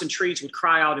rocks and trees would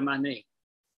cry out in my name.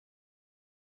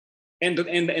 And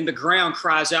the ground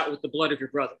cries out with the blood of your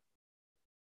brother.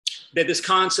 That this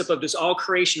concept of does all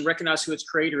creation recognize who its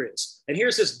creator is? And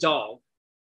here's this dog.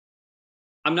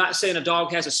 I'm not saying a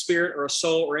dog has a spirit or a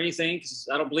soul or anything, because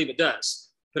I don't believe it does.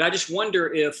 But I just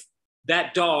wonder if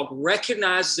that dog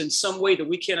recognizes in some way that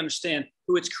we can't understand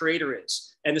who its creator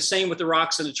is. And the same with the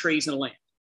rocks and the trees and the land.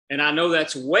 And I know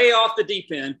that's way off the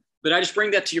deep end, but I just bring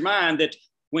that to your mind that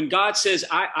when God says,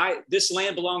 this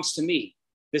land belongs to me,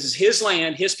 this is his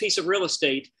land, his piece of real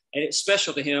estate, and it's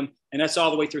special to him. And that's all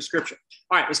the way through scripture.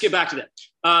 All right, let's get back to that.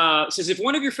 It says, if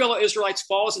one of your fellow Israelites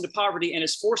falls into poverty and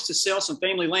is forced to sell some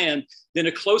family land, then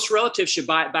a close relative should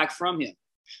buy it back from him.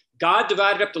 God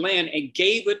divided up the land and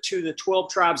gave it to the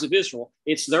 12 tribes of Israel.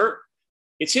 It's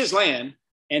his land.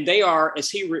 And they are, as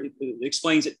he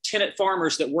explains it, tenant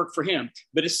farmers that work for him,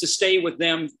 but it's to stay with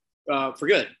them for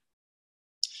good.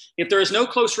 If there is no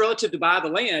close relative to buy the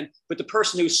land, but the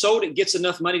person who sold it gets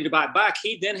enough money to buy it back,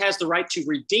 he then has the right to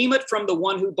redeem it from the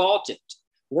one who bought it.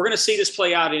 We're going to see this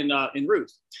play out in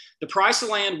Ruth. The price of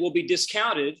land will be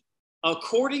discounted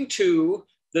according to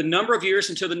the number of years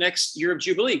until the next year of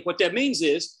Jubilee. What that means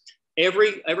is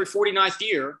every 49th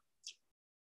year,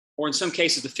 or in some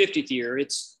cases the 50th year,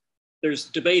 there's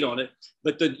debate on it,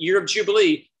 but the year of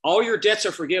Jubilee, all your debts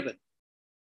are forgiven.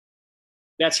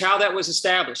 That's how that was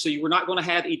established. So you were not going to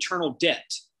have eternal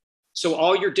debt. So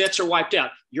all your debts are wiped out.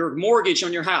 Your mortgage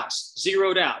on your house,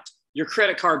 zeroed out. your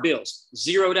credit card bills,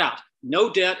 zeroed out, no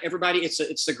debt. Everybody,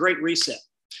 it's a great reset.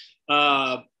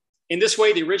 In this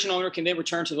way, the original owner can then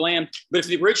return to the land. But if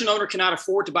the original owner cannot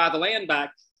afford to buy the land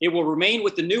back, it will remain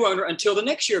with the new owner until the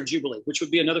next year of Jubilee, which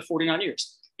would be another 49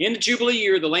 years. In the Jubilee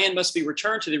year, the land must be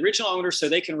returned to the original owner so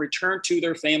they can return to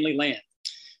their family land.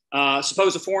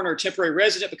 Suppose a foreigner or temporary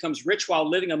resident becomes rich while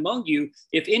living among you.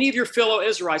 If any of your fellow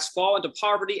Israelites fall into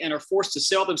poverty and are forced to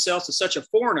sell themselves to such a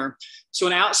foreigner, so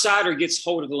an outsider gets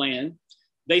hold of the land,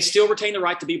 they still retain the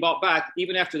right to be bought back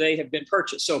even after they have been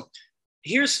purchased. So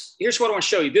here's what I want to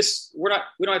show you. We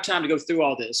don't have time to go through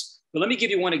all this, but let me give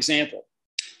you one example.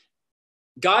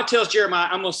 God tells Jeremiah,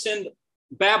 I'm going to send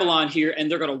Babylon here, and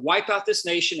they're going to wipe out this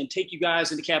nation and take you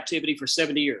guys into captivity for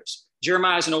 70 years.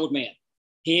 Jeremiah's an old man.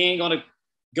 He ain't going to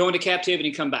go into captivity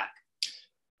and come back.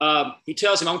 He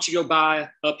tells him, I want you to go buy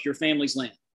up your family's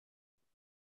land.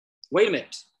 Wait a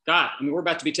minute. God, we're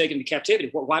about to be taken into captivity.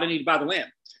 Why do I need to buy the land?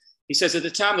 He says, at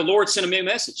the time, the Lord sent me a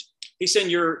message. He said,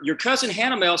 your cousin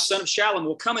Hanamel, son of Shallum,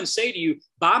 will come and say to you,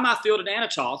 buy my field at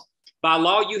Anatoth. By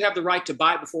law, you have the right to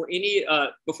buy it before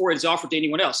it is offered to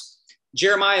anyone else.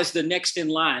 Jeremiah is the next in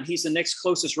line. He's the next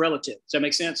closest relative. Does that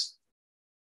make sense?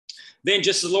 Then,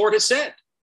 just as the Lord had said,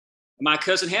 my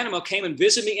cousin Hanamel came and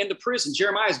visited me in the prison.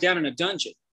 Jeremiah is down in a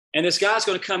dungeon. And this guy's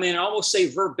going to come in and almost say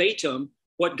verbatim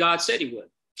what God said he would.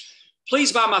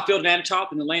 Please buy my field in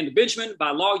Anatoth in the land of Benjamin. By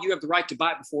law, you have the right to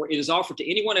buy it before it is offered to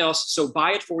anyone else. So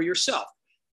buy it for yourself.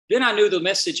 Then I knew the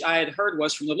message I had heard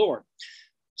was from the Lord.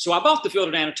 So I bought the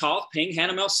field at Anatoth, paying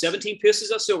Hanamel 17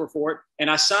 pieces of silver for it, and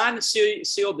I signed and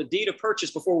sealed the deed of purchase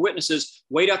before witnesses,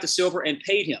 weighed out the silver, and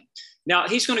paid him. Now,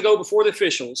 he's going to go before the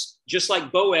officials, just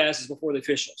like Boaz is before the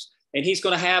officials, and he's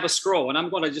going to have a scroll, and I'm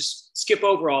going to just skip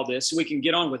over all this so we can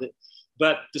get on with it.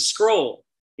 But the scroll,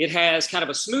 it has kind of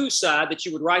a smooth side that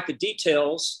you would write the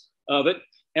details of it,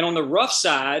 and on the rough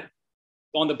side,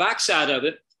 on the back side of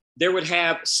it, there would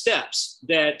have steps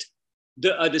that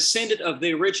a descendant of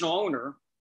the original owner,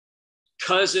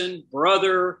 cousin,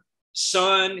 brother,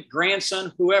 son,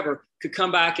 grandson, whoever, could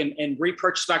come back and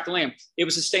repurchase back the land. It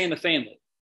was to stay in the family,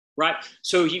 right?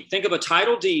 So you think of a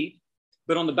title deed,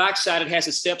 but on the backside, it has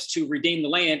the steps to redeem the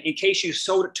land in case you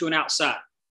sold it to an outsider.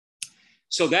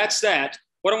 So that's that.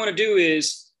 What I want to do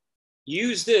is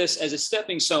use this as a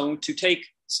stepping stone to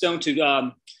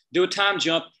do a time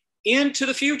jump into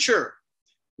the future.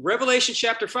 Revelation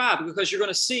chapter 5, because you're going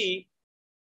to see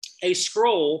a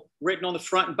scroll written on the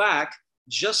front and back,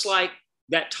 just like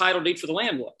that title deed for the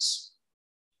land was.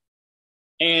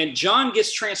 And John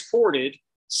gets transported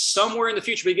somewhere in the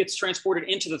future, but he gets transported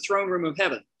into the throne room of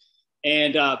heaven.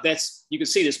 And you can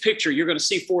see this picture. You're going to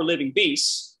see 4 living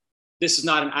beasts. This is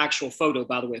not an actual photo,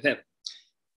 by the way, of heaven.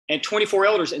 And 24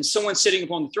 elders and someone sitting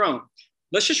upon the throne.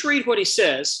 Let's just read what he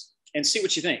says and see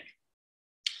what you think.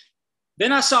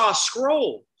 Then I saw a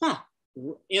scroll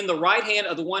in the right hand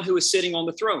of the one who is sitting on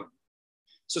the throne.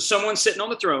 So someone's sitting on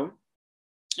the throne,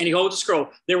 and he holds a scroll.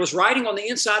 There was writing on the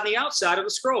inside and the outside of the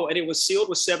scroll, and it was sealed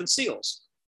with 7 seals.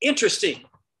 Interesting.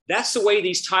 That's the way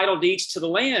these title deeds to the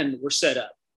land were set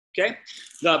up. Okay.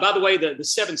 By the way, the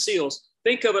 7 seals,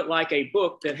 think of it like a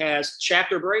book that has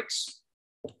chapter breaks.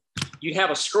 You'd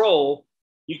have a scroll.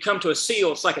 You'd come to a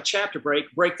seal. It's like a chapter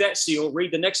break that seal,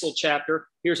 read the next little chapter.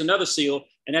 Here's another seal.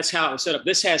 And that's how it was set up.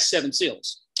 This has 7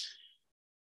 seals.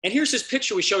 And here's this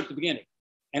picture we showed at the beginning.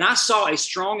 And I saw a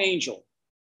strong angel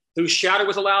who shouted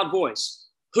with a loud voice,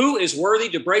 who is worthy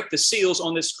to break the seals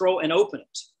on this scroll and open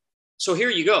it? So here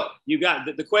you go. You got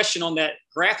the question on that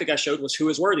graphic I showed was, who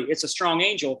is worthy? It's a strong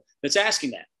angel that's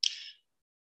asking that.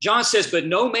 John says, but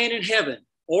no man in heaven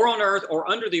or on earth or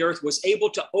under the earth was able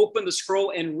to open the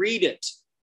scroll and read it.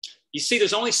 You see,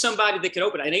 there's only somebody that can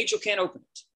open it. An angel can't open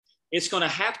it. It's going to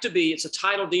have to be, it's a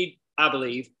title deed, I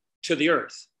believe, to the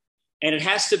earth. And it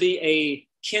has to be a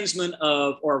kinsman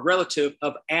of, or a relative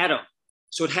of Adam.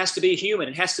 So it has to be a human.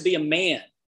 It has to be a man,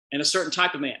 and a certain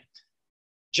type of man.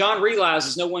 John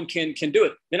realizes no one can do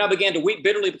it. Then I began to weep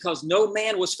bitterly because no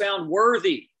man was found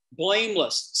worthy,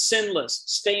 blameless, sinless,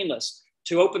 stainless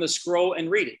to open the scroll and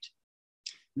read it.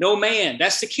 No man.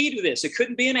 That's the key to this. It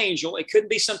couldn't be an angel. It couldn't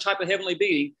be some type of heavenly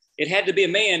being. It had to be a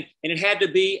man, and it had to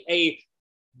be a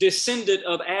descendant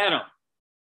of Adam.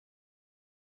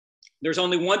 There's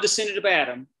only one descendant of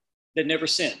Adam that never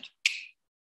sinned.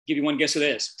 I'll give you one guess who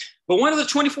that is. But one of the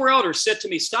 24 elders said to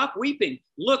me, stop weeping.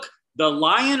 Look, the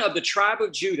Lion of the tribe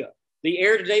of Judah, the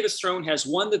heir to David's throne, has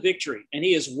won the victory, and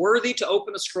he is worthy to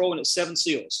open the scroll and its 7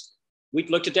 seals. We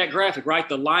looked at that graphic, right?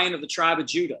 The Lion of the tribe of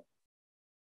Judah.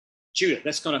 Judah,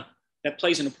 that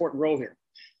plays an important role here.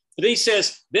 But then he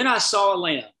says, then I saw a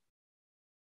lamb.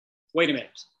 Wait a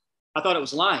minute. I thought it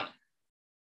was a lion.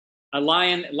 A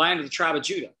lion of the tribe of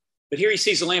Judah. But here he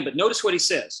sees the lamb. But notice what he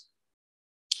says.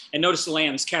 And notice the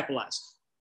lamb is capitalized.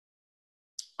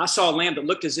 I saw a lamb that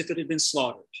looked as if it had been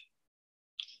slaughtered.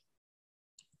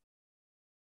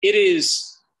 It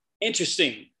is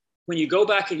interesting when you go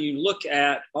back and you look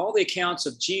at all the accounts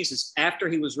of Jesus after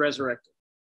he was resurrected.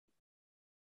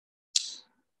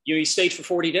 You know, he stayed for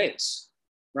 40 days,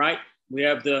 right? We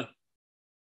have the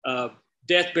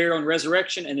death, burial, and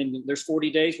resurrection, and then there's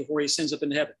 40 days before he ascends up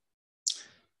into heaven.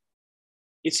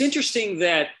 It's interesting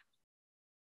that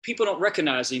people don't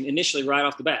recognize him initially right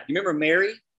off the bat. You remember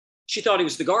Mary? She thought he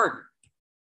was the gardener.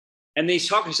 And then he's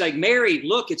talking, he's like, Mary,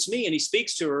 look, it's me. And he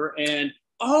speaks to her and,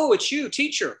 oh, it's you,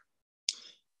 teacher.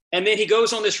 And then he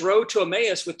goes on this road to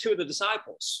Emmaus with two of the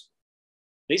disciples.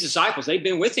 These disciples, they've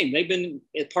been with him. They've been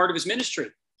a part of his ministry.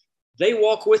 They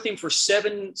walk with him for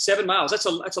seven miles. That's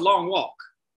a long walk.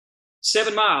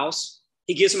 7 miles.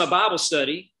 He gives them a Bible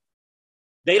study.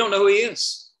 They don't know who he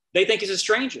is. They think he's a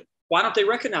stranger. Why don't they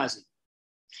recognize him?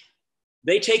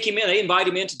 They take him in. They invite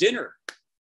him in to dinner.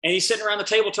 And he's sitting around the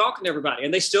table talking to everybody.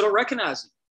 And they still don't recognize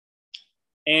him.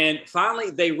 And finally,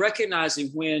 they recognize him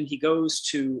when he goes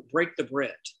to break the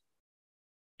bread.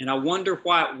 And I wonder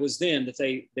why it was then that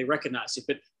they recognized it.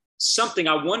 But something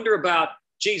I wonder about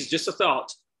Jesus, just a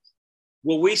thought.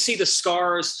 Will we see the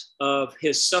scars of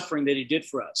his suffering that he did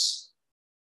for us?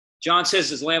 John says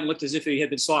his lamb looked as if he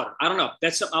had been slaughtered. I don't know.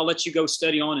 That's something I'll let you go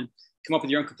study on and come up with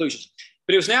your own conclusions.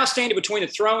 But it was now standing between the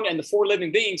throne and the 4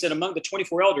 living beings, and among the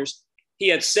 24 elders, he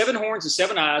had 7 horns and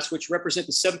 7 eyes, which represent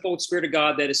the sevenfold Spirit of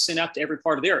God that is sent out to every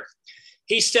part of the earth.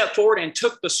 He stepped forward and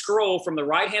took the scroll from the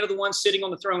right hand of the one sitting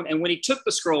on the throne. And when he took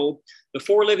the scroll, the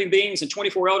 4 living beings and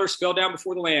 24 elders fell down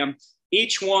before the Lamb.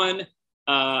 Each one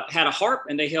had a harp,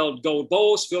 and they held gold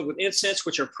bowls filled with incense,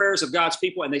 which are prayers of God's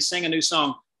people, and they sang a new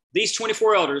song. These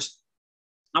 24 elders,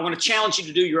 I want to challenge you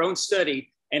to do your own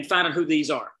study and find out who these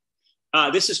are.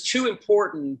 This is too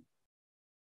important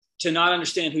to not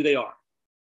understand who they are.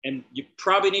 And you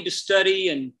probably need to study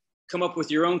and come up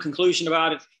with your own conclusion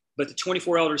about it. But the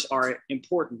 24 elders are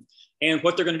important. And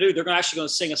what they're going to do, they're actually going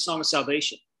to sing a song of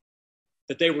salvation,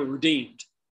 that they were redeemed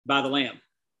by the Lamb.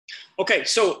 Okay,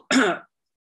 so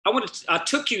I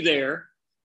took you there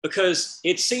because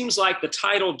it seems like the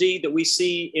title deed that we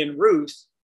see in Ruth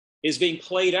is being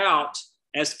played out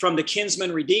as from the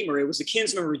kinsman redeemer. It was the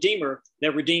kinsman redeemer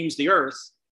that redeems the earth.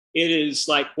 It is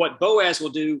like what Boaz will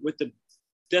do with the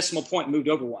decimal point moved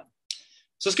over 1.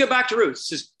 So let's get back to Ruth. It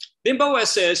says, then Boaz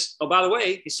says, oh, by the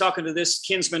way, he's talking to this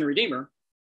kinsman redeemer.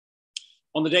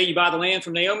 On the day you buy the land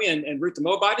from Naomi and Ruth the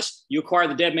Moabitess, you acquire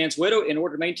the dead man's widow in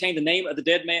order to maintain the name of the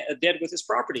dead with his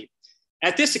property.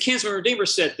 At this, the kinsman redeemer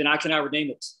said, then I cannot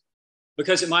redeem it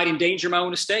because it might endanger my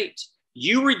own estate.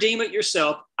 You redeem it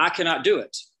yourself. I cannot do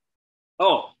it.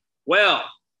 Oh, well,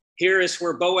 here is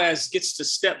where Boaz gets to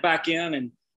step back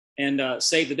in and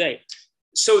save the day.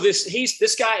 So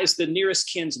this guy is the nearest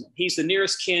kinsman. He's the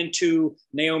nearest kin to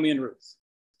Naomi and Ruth.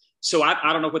 So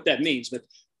I don't know what that means, but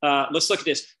let's look at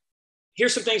this.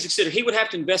 Here's some things to consider. He would have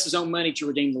to invest his own money to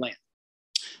redeem the land.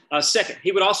 Second,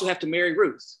 he would also have to marry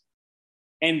Ruth.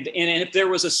 And if there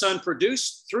was a son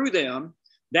produced through them,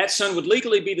 that son would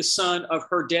legally be the son of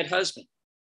her dead husband.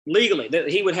 Legally, that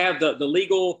he would have the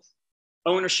legal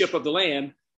ownership of the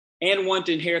land and want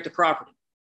to inherit the property.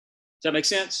 Does that make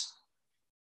sense?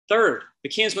 Third, the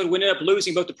kinsman would end up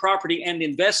losing both the property and the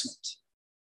investment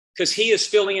because he is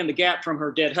filling in the gap from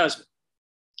her dead husband.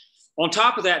 On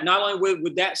top of that, not only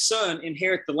would that son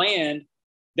inherit the land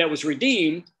that was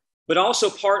redeemed, but also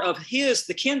part of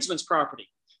the kinsman's property,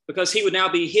 because he would now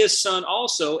be his son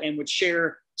also and would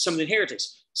share some of the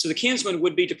inheritance. So the kinsman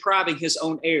would be depriving his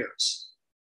own heirs.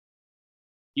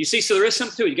 You see, so there is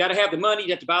something to it. You got to have the money,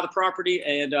 you have to buy the property,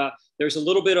 and there's a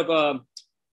little bit of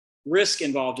risk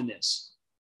involved in this.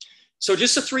 So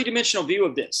just a 3-dimensional view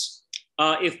of this.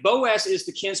 If Boaz is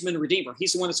the kinsman redeemer,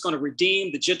 he's the one that's going to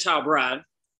redeem the Gentile bride,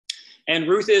 and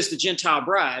Ruth is the Gentile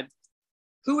bride,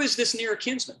 who is this near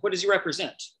kinsman? What does he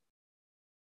represent?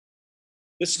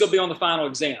 This is going to be on the final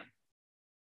exam,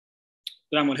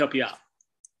 but I'm going to help you out.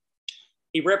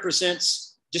 He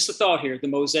represents, just a thought here, the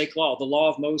Mosaic law, the law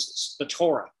of Moses, the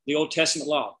Torah, the Old Testament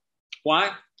law.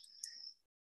 Why?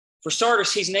 For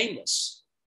starters, he's nameless.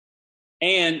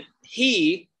 And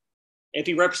if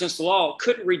he represents the law,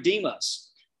 couldn't redeem us.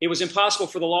 It was impossible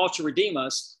for the law to redeem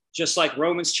us, just like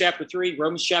Romans chapter 3,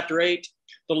 Romans chapter 8.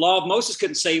 The law of Moses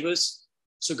couldn't save us,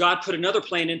 so God put another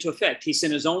plan into effect. He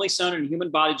sent his only son in a human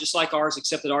body just like ours,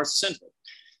 except that ours is sinful.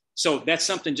 So that's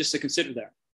something just to consider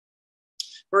there.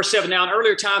 Verse 7, now in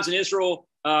earlier times in Israel,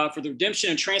 for the redemption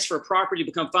and transfer of property to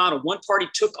become final, one party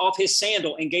took off his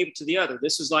sandal and gave it to the other.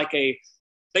 This is like a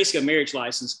basically a marriage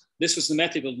license. This was the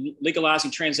method of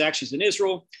legalizing transactions in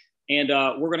Israel. And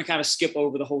we're going to kind of skip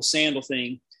over the whole sandal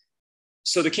thing.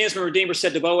 So the kinsman redeemer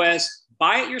said to Boaz,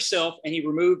 buy it yourself. And he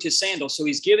removed his sandal. So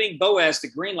he's giving Boaz the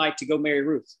green light to go marry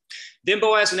Ruth. Then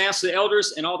Boaz announced to the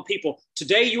elders and all the people,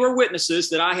 today you are witnesses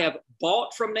that I have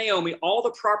bought from Naomi all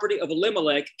the property of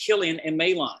Elimelech, Kilion, and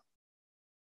Mahlon.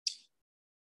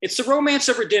 It's the romance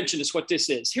of redemption is what this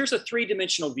is. Here's a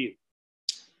three-dimensional view.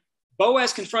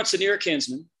 Boaz confronts the near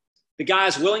kinsman. The guy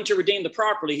is willing to redeem the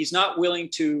property. He's not willing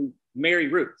to marry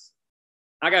Ruth.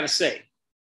 I got to say,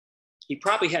 he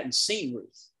probably hadn't seen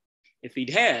Ruth. If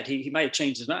he'd had, he might have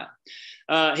changed his mind.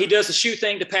 He does the shoe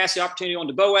thing to pass the opportunity on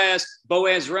to Boaz.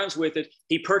 Boaz runs with it.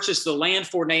 He purchased the land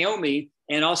for Naomi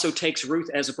and also takes Ruth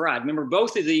as a bride. Remember,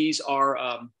 both of these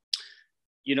are,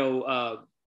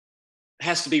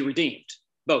 has to be redeemed.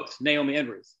 Both Naomi and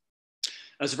Ruth.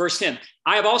 As verse 10,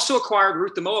 I have also acquired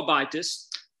Ruth the Moabitess,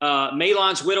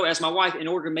 Mahlon's widow, as my wife in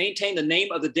order to maintain the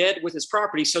name of the dead with his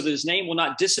property so that his name will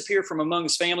not disappear from among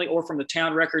his family or from the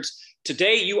town records.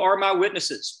 Today you are my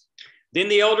witnesses. Then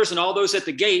the elders and all those at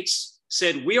the gates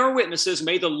said, we are witnesses.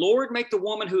 May the Lord make the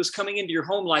woman who is coming into your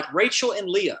home like Rachel and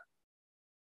Leah.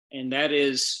 And that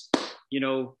is,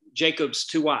 Jacob's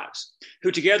two wives,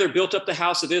 who together built up the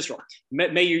house of Israel.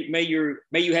 May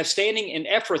you have standing in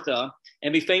Ephrathah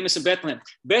and be famous in Bethlehem.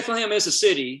 Bethlehem is a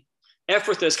city.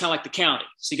 Ephrathah is kind of like the county.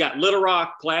 So you got Little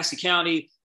Rock, Pulaski County.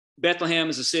 Bethlehem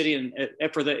is a city, and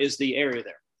Ephrathah is the area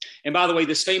there. And by the way,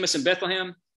 this famous in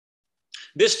Bethlehem,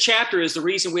 this chapter is the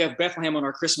reason we have Bethlehem on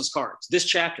our Christmas cards. This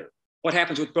chapter, what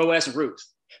happens with Boaz and Ruth.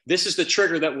 This is the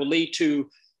trigger that will lead to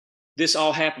this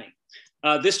all happening.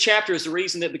 This chapter is the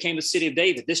reason that became the city of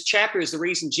David. This chapter is the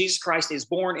reason Jesus Christ is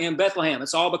born in Bethlehem.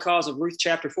 It's all because of Ruth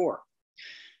chapter 4.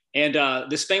 And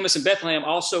this famous in Bethlehem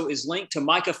also is linked to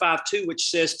Micah 5:2, which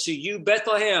says, to you,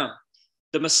 Bethlehem,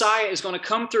 the Messiah is going to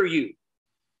come through you.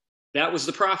 That was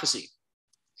the prophecy.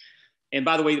 And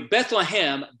by the way,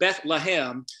 Bethlehem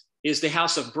is the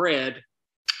house of bread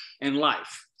and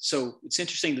life. So it's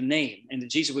interesting, the name, and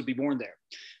that Jesus would be born there.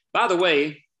 By the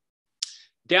way,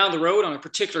 down the road on a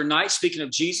particular night, speaking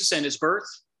of Jesus and his birth,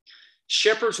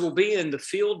 shepherds will be in the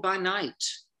field by night.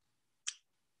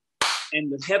 And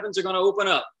the heavens are going to open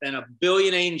up and a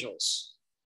billion angels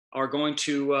are going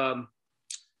to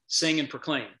sing and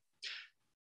proclaim.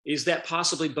 Is that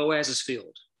possibly Boaz's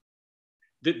field?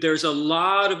 There's a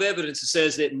lot of evidence that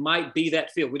says it might be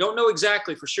that field. We don't know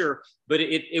exactly for sure, but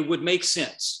it would make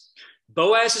sense.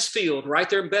 Boaz's field right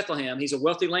there in Bethlehem, he's a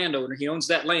wealthy landowner. He owns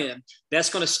that land. That's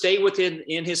going to stay within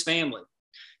his family.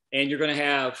 And you're going to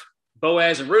have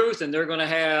Boaz and Ruth, and they're going to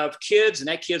have kids, and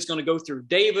that kid's going to go through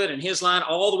David and his line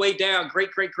all the way down, great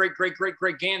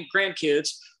grandkids,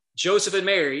 Joseph and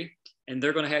Mary, and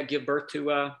they're going to give birth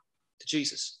to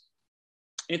Jesus.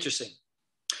 Interesting.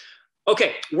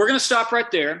 Okay, we're going to stop right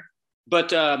there,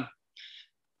 but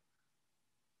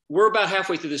we're about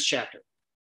halfway through this chapter.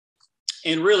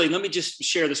 And really, let me just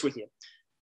share this with you.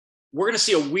 We're going to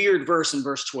see a weird verse in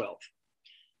verse 12.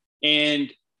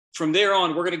 And from there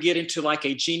on, we're going to get into like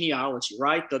a genealogy,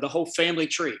 right? The whole family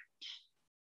tree.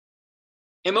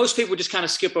 And most people just kind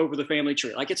of skip over the family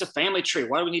tree. Like, it's a family tree.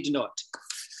 Why do we need to know it?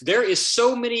 There is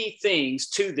so many things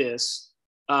to this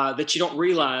that you don't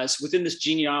realize within this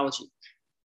genealogy.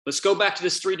 Let's go back to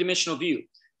this three-dimensional view.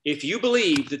 If you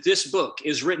believe that this book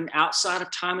is written outside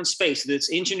of time and space, that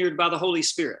it's engineered by the Holy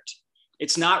Spirit,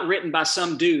 it's not written by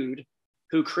some dude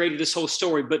who created this whole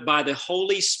story, but by the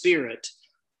Holy Spirit,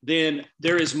 then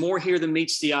there is more here than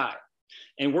meets the eye.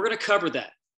 And we're going to cover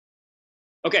that.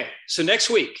 Okay, so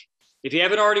next week, if you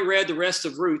haven't already read the rest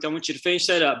of Ruth, I want you to finish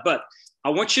that up. But I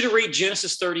want you to read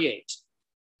Genesis 38.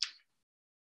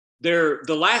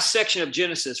 The last section of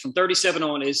Genesis from 37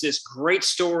 on is this great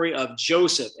story of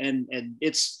Joseph. And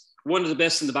it's one of the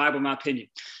best in the Bible, in my opinion.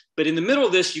 But in the middle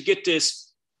of this,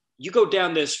 you go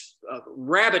down this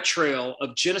rabbit trail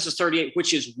of Genesis 38,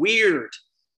 which is weird.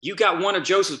 You got one of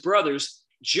Joseph's brothers,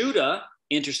 Judah,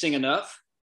 interesting enough,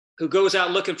 who goes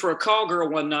out looking for a call girl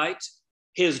one night.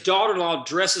 His daughter-in-law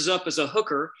dresses up as a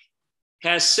hooker,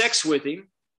 has sex with him.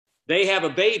 They have a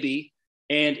baby,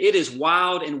 and it is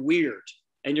wild and weird.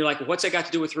 And you're like, well, what's that got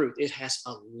to do with Ruth? It has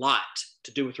a lot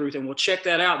to do with Ruth. And we'll check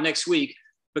that out next week,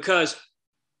 because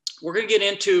we're going to get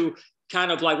into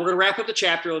kind of like, we're going to wrap up the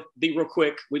chapter. It'll be real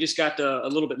quick. We just got a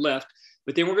little bit left.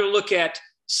 But then we're going to look at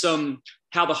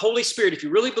how the Holy Spirit, if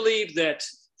you really believe that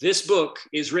this book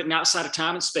is written outside of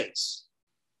time and space,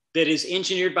 that is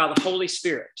engineered by the Holy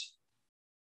Spirit,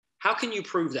 how can you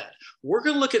prove that? We're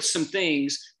going to look at some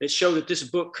things that show that this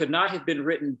book could not have been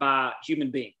written by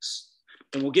human beings.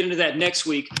 And we'll get into that next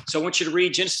week. So I want you to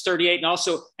read Genesis 38 and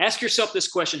also ask yourself this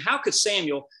question. How could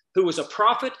Samuel, who was a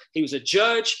prophet, he was a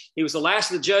judge, he was the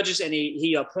last of the judges, and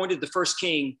he appointed the first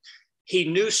king, he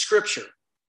knew scripture.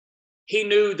 He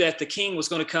knew that the king was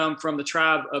going to come from the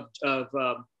tribe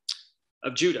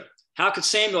of Judah. How could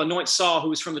Samuel anoint Saul, who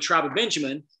was from the tribe of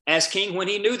Benjamin, as king when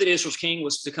he knew that Israel's king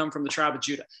was to come from the tribe of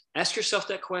Judah? Ask yourself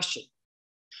that question.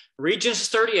 Read Genesis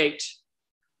 38.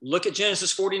 Look at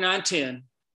Genesis 49:10.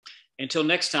 Until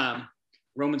next time,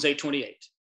 Romans 8:28.